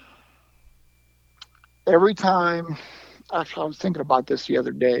 every time. Actually, I was thinking about this the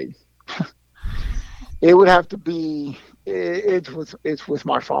other day. It would have to be. It's with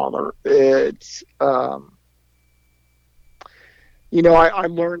my father. It's I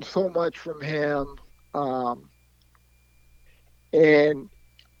learned so much from him, and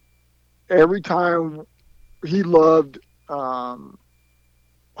every time he loved hunting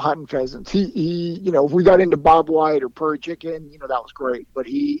pheasants. If we got into bobwhite or prairie chicken, that was great. But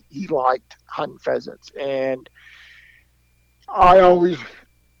he liked hunting pheasants, and I always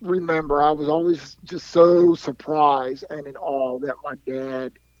remember I was always just so surprised and in awe that my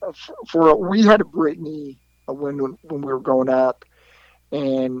dad, we had a Brittany when we were growing up,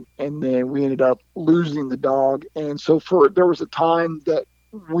 and then we ended up losing the dog, and so there was a time that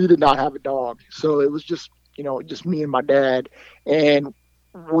we did not have a dog, so it was just just me and my dad, and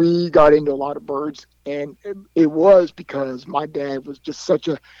we got into a lot of birds, and it was because my dad was just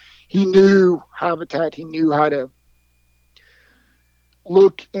he knew habitat, he knew how to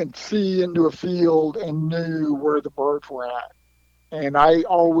look and see into a field and knew where the birds were at. And I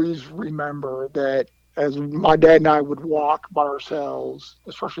always remember that as my dad and I would walk by ourselves,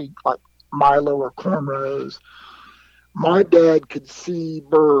 especially like Milo or cornrows, my dad could see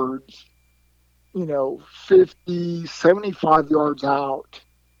birds, 50, 75 yards out,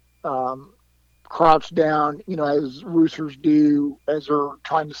 crouched down, as roosters do as they're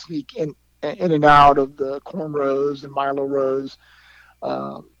trying to sneak in and out of the cornrows and Milo rows.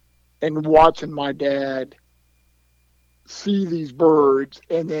 And watching my dad see these birds,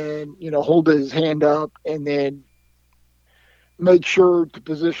 and then hold his hand up, and then make sure to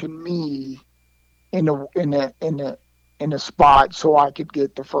position me in a spot so I could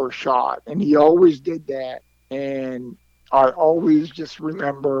get the first shot. And he always did that. And I always just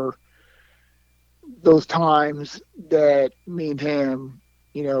remember those times that me and him,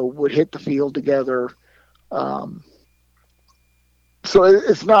 would hit the field together. So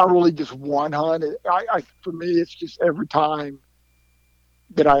it's not really just one hunt. For me, it's just every time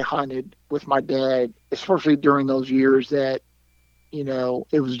that I hunted with my dad, especially during those years that,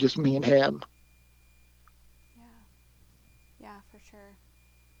 it was just me and him. Yeah, for sure.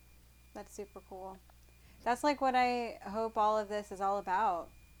 That's super cool. That's like what I hope all of this is all about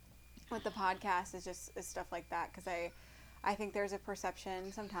with the podcast is stuff like that. Cause I think there's a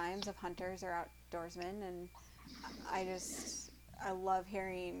perception sometimes of hunters or outdoorsmen. And I love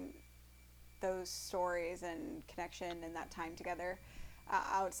hearing those stories and connection and that time together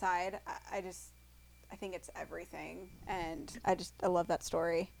outside. I think it's everything. And I love that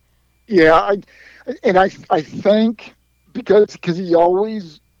story. Yeah. I think because he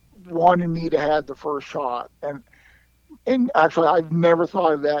always wanted me to have the first shot. And actually, I've never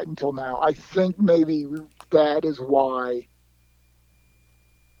thought of that until now. I think maybe that is why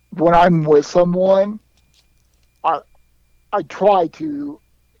when I'm with someone, I try to.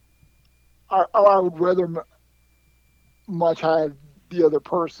 I would rather much have the other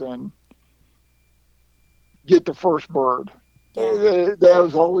person get the first bird. Yeah.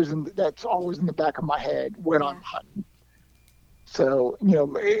 That's always in the back of my head when I'm hunting. So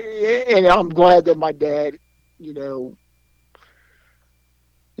and I'm glad that my dad,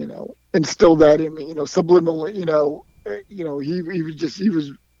 instilled that in me. Subliminally. He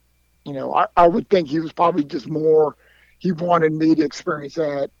was. I would think he was probably just more. He wanted me to experience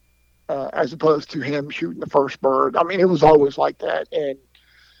that as opposed to him shooting the first bird. I mean, it was always like that, and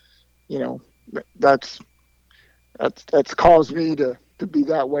that's caused me to be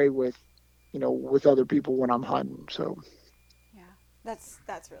that way with other people when I'm hunting. So yeah, that's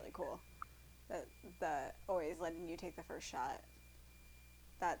really cool. The always letting you take the first shot.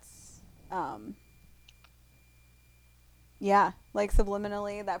 That's yeah, like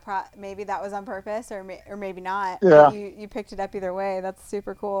subliminally maybe that was on purpose or maybe not. Yeah. You picked it up either way. That's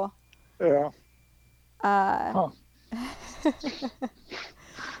super cool. Yeah. I'm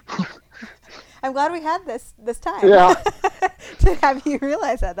glad we had this time. Yeah. To have you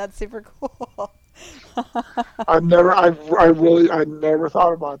realize that. That's super cool. I never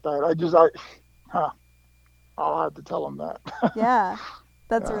thought about that. I'll have to tell him that. Yeah.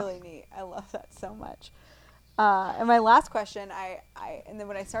 That's really neat. I love that so much. And my last question, and then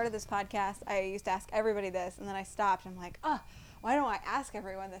when I started this podcast, I used to ask everybody this, and then I stopped. I'm like, why don't I ask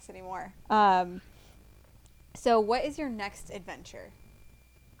everyone this anymore? So what is your next adventure?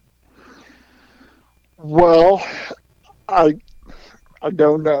 Well, I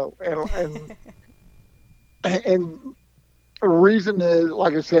don't know, and the reason is,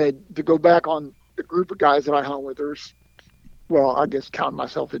 like I said, to go back on the group of guys that I hunt with. I guess count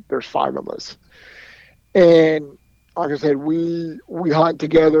myself, there's 5 of us. And like I said, we hunt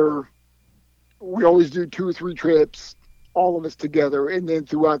together. We always do 2 or 3 trips, all of us together. And then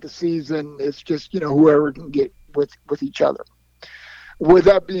throughout the season, it's just, whoever can get with each other. With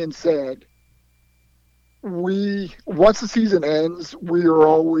that being said, once the season ends, we are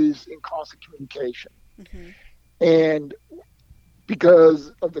always in constant communication. Mm-hmm. And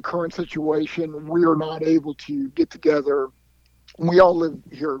because of the current situation, we are not able to get together. We all live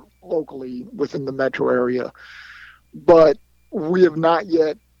here locally within the metro area, but we have not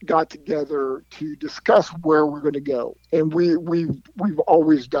yet got together to discuss where we're going to go. And we've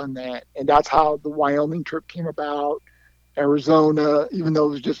always done that. And that's how the Wyoming trip came about. Arizona, even though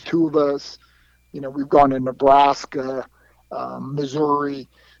it was just 2 of us, we've gone to Nebraska, Missouri.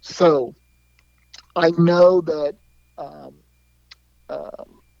 So I know that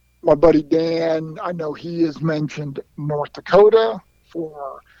my buddy Dan, I know he has mentioned North Dakota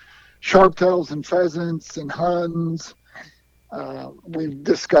for sharptails and pheasants and huns. We've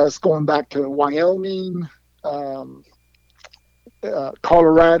discussed going back to Wyoming,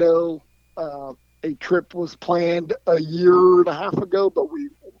 Colorado. A trip was planned a year and a half ago, but we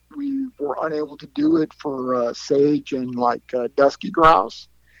were unable to do it for sage and dusky grouse.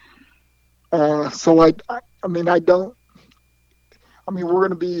 We'll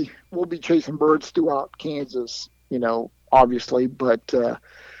be chasing birds throughout Kansas, obviously, but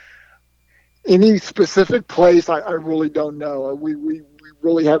any specific place, I really don't know. We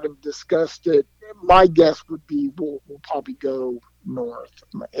really haven't discussed it. My guess would be we'll probably go north.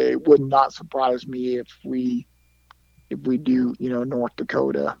 It would not surprise me if we do, North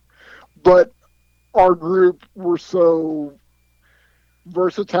Dakota. But our group, we're so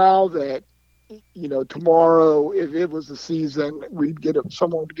versatile that, tomorrow, if it was the season,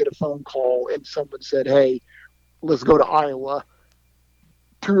 someone would get a phone call and someone said, "Hey, let's go to Iowa."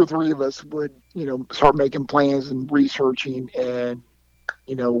 Two or three of us would, start making plans and researching, and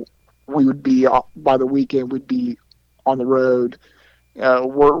we would be by the weekend. We'd be on the road.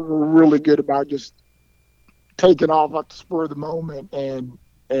 We're really good about just taking off at the spur of the moment,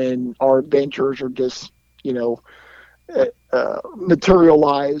 and our adventures are just,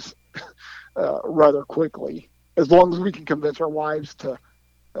 materialize rather quickly. As long as we can convince our wives to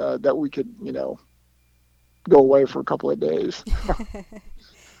that we could, go away for a couple of days.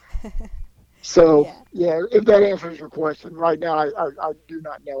 So yeah, if that answers your question, right now I do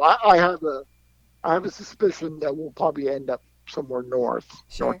not know. I have a suspicion that we'll probably end up somewhere North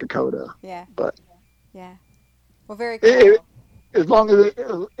Dakota. Yeah. But yeah. Well, very cool. As long as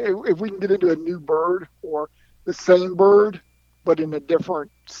if we can get into a new bird or the same bird, but in a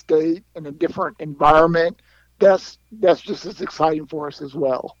different state, in a different environment, that's just as exciting for us as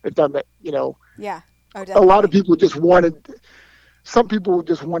well. If that, Yeah. Oh, a lot of people some people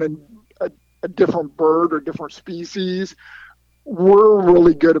just wanted a different bird or different species. We're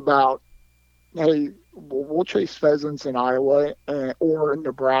really good about, hey, we'll chase pheasants in Iowa or in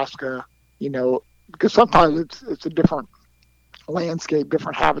Nebraska, because sometimes it's a different landscape,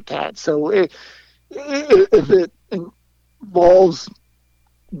 different habitat. So if it involves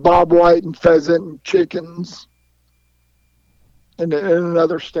bobwhite and pheasant and chickens in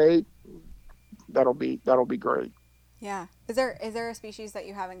another state, that'll be great. Yeah. Is there a species that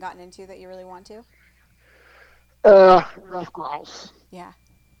you haven't gotten into that you really want to? Ruffed grouse. Yeah.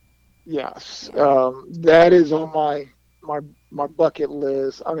 Yes. Yeah. That is on my bucket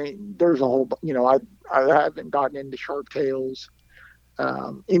list. I mean, there's a whole, I haven't gotten into sharp tails,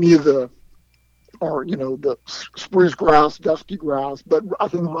 any of the spruce grouse, dusky grouse, but I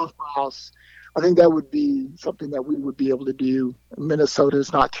think ruffed grouse, I think that would be something that we would be able to do. Minnesota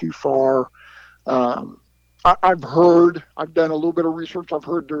is not too far. I've done a little bit of research. I've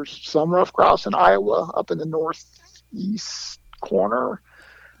heard there's some ruffed grouse in Iowa up in the northeast corner.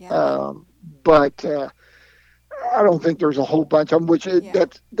 Yeah. But I don't think there's a whole bunch of them, which that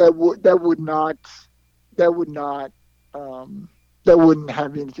wouldn't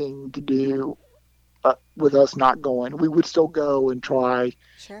have anything to do with us not going. We would still go and try,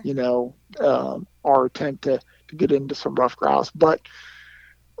 Sure. Our attempt to get into some ruffed grouse. But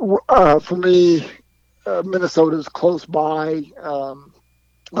for me, Minnesota's close by.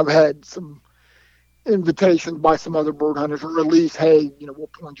 I've had some invitations by some other bird hunters, or at least, hey, we'll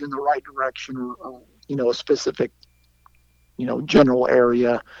point you in the right direction, or a specific, general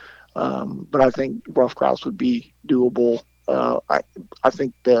area. But I think ruffed grouse would be doable. I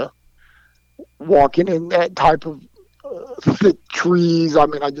think the walking in that type of thick trees. I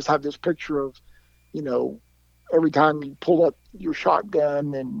mean, I just have this picture of, every time you pull up your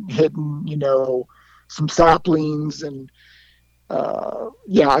shotgun and hitting, some saplings, and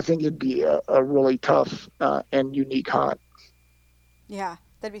I think it'd be a really tough and unique hunt. Yeah,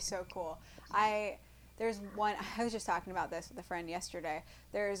 that'd be so cool. There's one, I was just talking about this with a friend yesterday.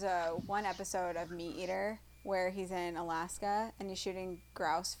 There's one episode of Meat Eater where he's in Alaska and he's shooting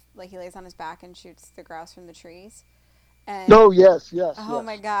grouse, like he lays on his back and shoots the grouse from the trees. And, oh, yes. Oh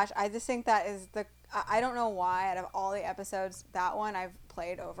my gosh, I just think that is I don't know why, out of all the episodes, that one I've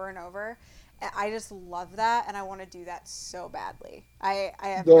played over and over. I just love that, and I want to do that so badly. I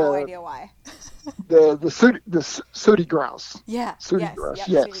have no idea why. the sooty grouse. Yeah. Sooty yes. grouse. Yep,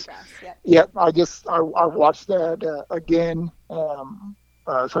 Yes. sooty grouse. Yep. Yep. I watched that again.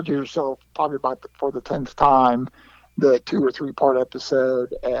 Such as yourself, probably for the 10th time, the 2 or 3 part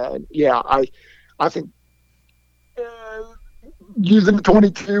episode, and I think using the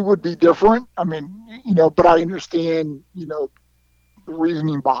 22 would be different. I mean, but I understand, the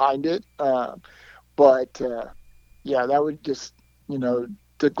reasoning behind it. But that would just,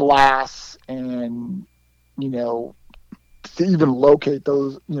 the glass and, to even locate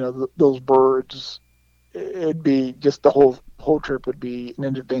those, those birds, it'd be just the whole trip would be an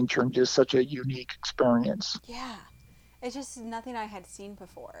adventure and just such a unique experience. Yeah. It's just nothing I had seen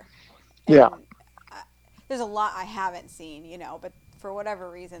before. Yeah. There's a lot I haven't seen, but for whatever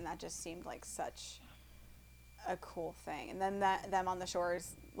reason, that just seemed like such a cool thing. And then them on the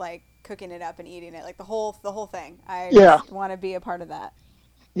shores, like cooking it up and eating it, like the whole thing. I just want to be a part of that.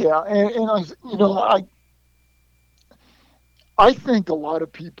 Yeah, and I think a lot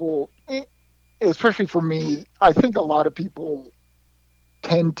of people, especially for me, I think a lot of people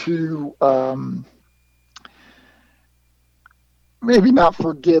tend to maybe not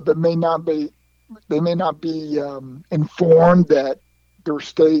forget, but they may not be informed that their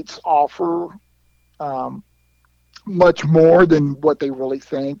states offer much more than what they really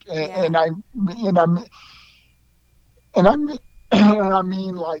think. And I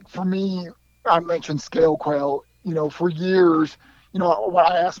mean, like, for me, I mentioned scale quail. For years, when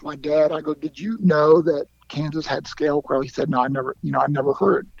I asked my dad, I go, "Did you know that Kansas had scale quail?" He said, "No, I never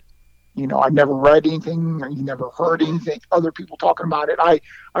heard. I never read anything, or you never heard anything, other people talking about it." I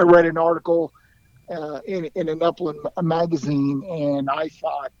read an article in an upland magazine, and I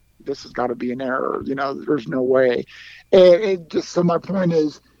thought, this has got to be an error. There's no way. And so my point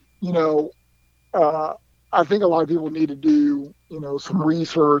is, I think a lot of people need to do, some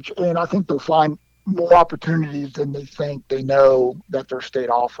research, and I think they'll find more opportunities than they think they know that their state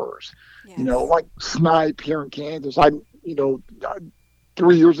offers. Yes. Like snipe here in Kansas.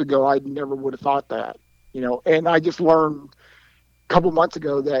 3 years ago, I never would have thought that, and I just learned a couple months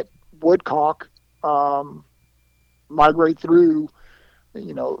ago that woodcock migrate through,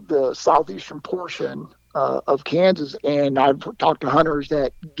 the southeastern portion of Kansas. And I've talked to hunters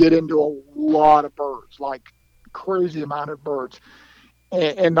that get into a lot of birds, like crazy amount of birds.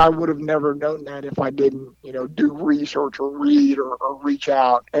 And I would have never known that if I didn't, do research or read or reach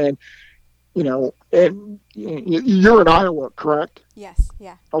out. And, and you're in Iowa, correct? Yes.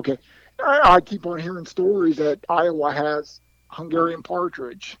 Yeah. Okay. I keep on hearing stories that Iowa has Hungarian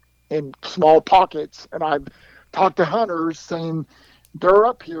partridge in small pockets. And I've talked to hunters saying they're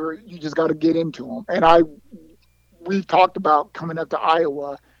up here, you just got to get into them. And we've talked about coming up to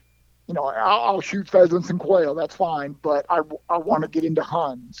Iowa. I'll shoot pheasants and quail, that's fine, but I want to get into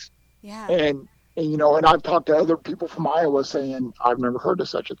hunts. Yeah. And I've talked to other people from Iowa saying, I've never heard of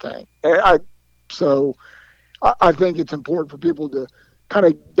such a thing. So I think it's important for people to kind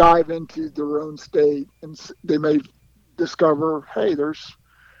of dive into their own state, and they may discover, hey, there's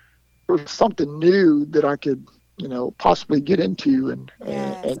something new that I could, possibly get into and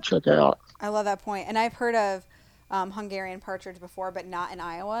check out. I love that point. And I've heard of Hungarian partridge before, but not in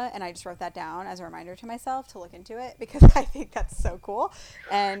Iowa. And I just wrote that down as a reminder to myself to look into it, because I think that's so cool.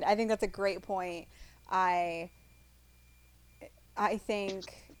 And I think that's a great point. I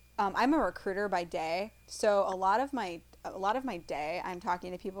think I'm a recruiter by day. So a lot of my day, I'm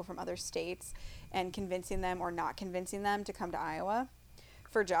talking to people from other states and convincing them or not convincing them to come to Iowa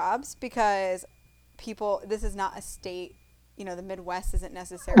for jobs, because this is not a state, the Midwest isn't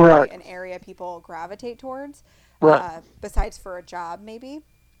necessarily an area people gravitate towards. Right. Besides for a job maybe,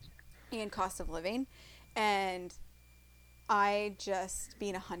 and cost of living. And I just,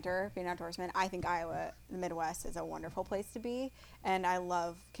 being a hunter, being an outdoorsman, I think Iowa, the Midwest, is a wonderful place to be. And I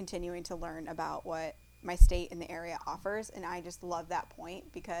love continuing to learn about what my state and the area offers. And I just love that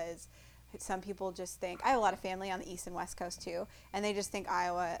point, because some people just think, I have a lot of family on the East and West Coast too, and they just think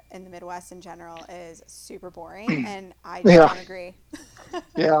Iowa and the Midwest in general is super boring. And I just don't agree.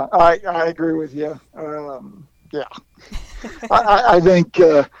 Yeah, I agree with you. Yeah, I think,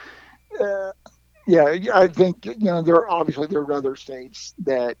 I think, there are other states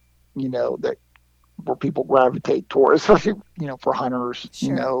that, that where people gravitate toward, especially, for hunters.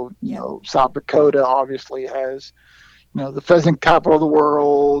 Sure. South Dakota obviously has, the pheasant capital of the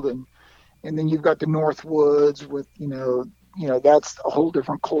world, and then you've got the Northwoods with, that's a whole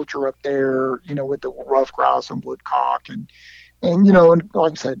different culture up there, with the rough grouse and woodcock, and and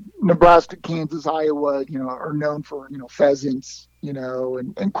like I said, Nebraska, Kansas, Iowa, are known for, pheasants,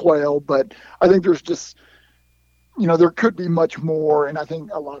 and quail. But I think there's just, there could be much more. And I think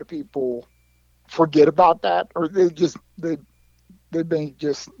a lot of people forget about that, or they may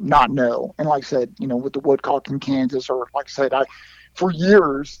just not know. And like I said, with the woodcock in Kansas, or like I said, for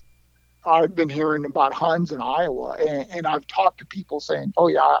years, I've been hearing about hunts in Iowa, and I've talked to people saying, oh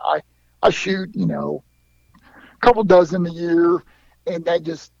yeah, I shoot, couple dozen a year, and that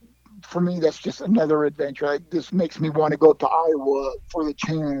just, for me, that's just another adventure. It just makes me want to go to Iowa for the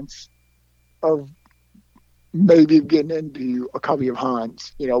chance of maybe getting into a covey of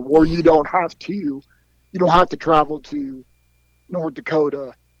hunts, where you don't have to travel to North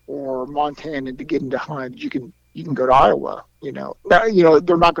Dakota or Montana to get into hunts. You can go to Iowa. Now,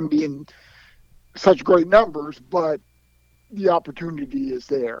 they're not going to be in such great numbers, but the opportunity is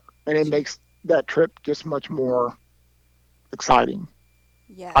there, and it makes that trip just much more exciting.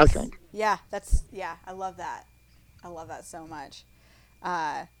 Yes. I think. Yeah, I love that. I love that so much.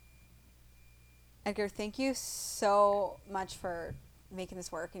 Edgar, thank you so much for making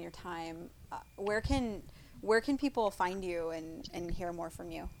this work and your time. Where can people find you and hear more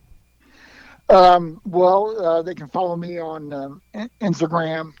from you? They can follow me on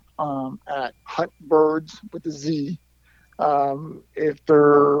Instagram at huntbirds with a Z.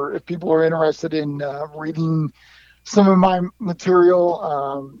 If people are interested in reading some of my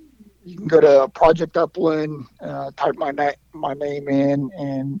material, you can go to Project Upland, type my name in,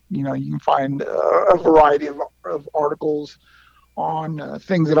 and you can find a variety of articles on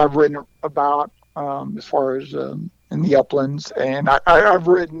things that I've written about, as far as in the uplands. And I've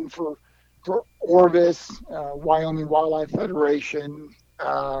written for Orvis, Wyoming Wildlife Federation,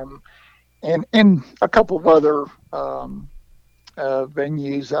 and a couple of other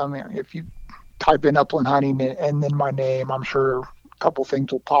venues. I mean, if you type in upland hunting and then my name, I'm sure a couple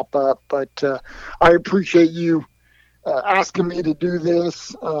things will pop up. But I appreciate you asking me to do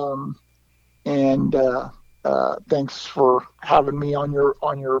this, and thanks for having me on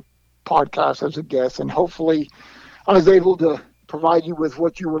your podcast as a guest. And hopefully, I was able to provide you with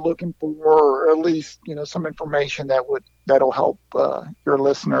what you were looking for, or at least some information that'll help your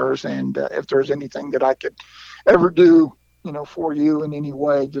listeners. And if there's anything that I could ever do for you in any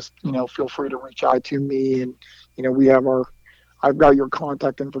way, just feel free to reach out to me. And I've got your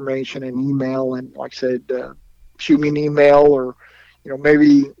contact information and email, and like I said, shoot me an email, or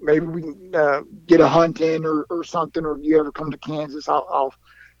maybe we can get a hunt in or something. Or if you ever come to Kansas, I'll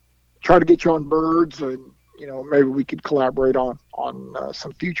try to get you on birds, and maybe we could collaborate on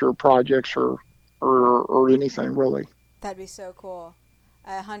some future projects or anything really. That'd be so cool.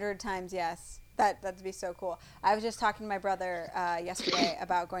 100 times yes. That'd be so cool. I was just talking to my brother yesterday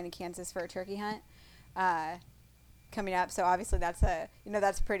about going to Kansas for a turkey hunt coming up. So obviously that's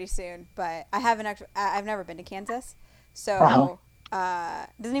that's pretty soon. But I've never been to Kansas, so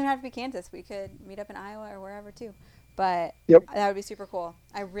it doesn't even have to be Kansas. We could meet up in Iowa or wherever too. But that would be super cool.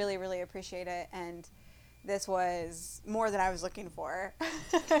 I really, really appreciate it. And this was more than I was looking for.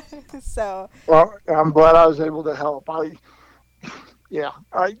 So. Well, I'm glad I was able to help. I've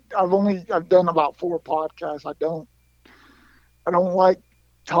done about 4 podcasts. I don't like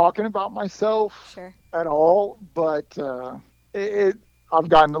talking about myself at all, but I've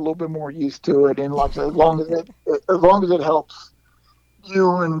gotten a little bit more used to it. And like I said, as long as it helps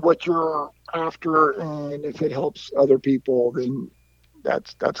you and what you're after, and if it helps other people, then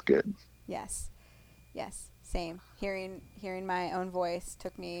that's good. Yes, same. Hearing my own voice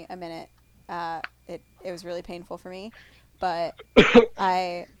took me a minute. It was really painful for me, but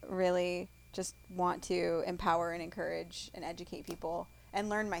I really just want to empower and encourage and educate people and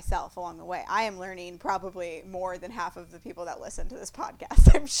learn myself along the way. I am learning probably more than half of the people that listen to this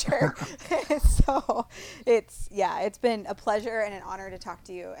podcast, I'm sure. So it's been a pleasure and an honor to talk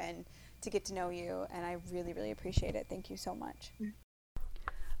to you and to get to know you, and I really, really appreciate it. Thank you so much.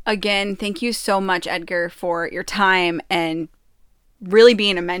 Again, thank you so much, Edgar, for your time and really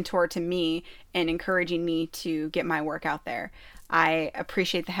being a mentor to me and encouraging me to get my work out there. I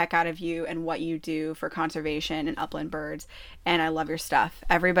appreciate the heck out of you and what you do for conservation and upland birds, and I love your stuff.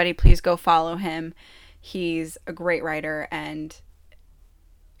 Everybody, please go follow him. He's a great writer and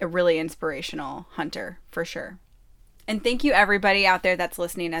a really inspirational hunter for sure. And thank you everybody out there that's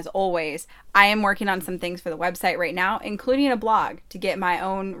listening. As always, I am working on some things for the website right now, including a blog to get my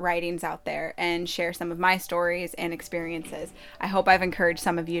own writings out there and share some of my stories and experiences. I hope I've encouraged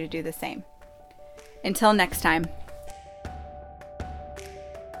some of you to do the same. Until next time.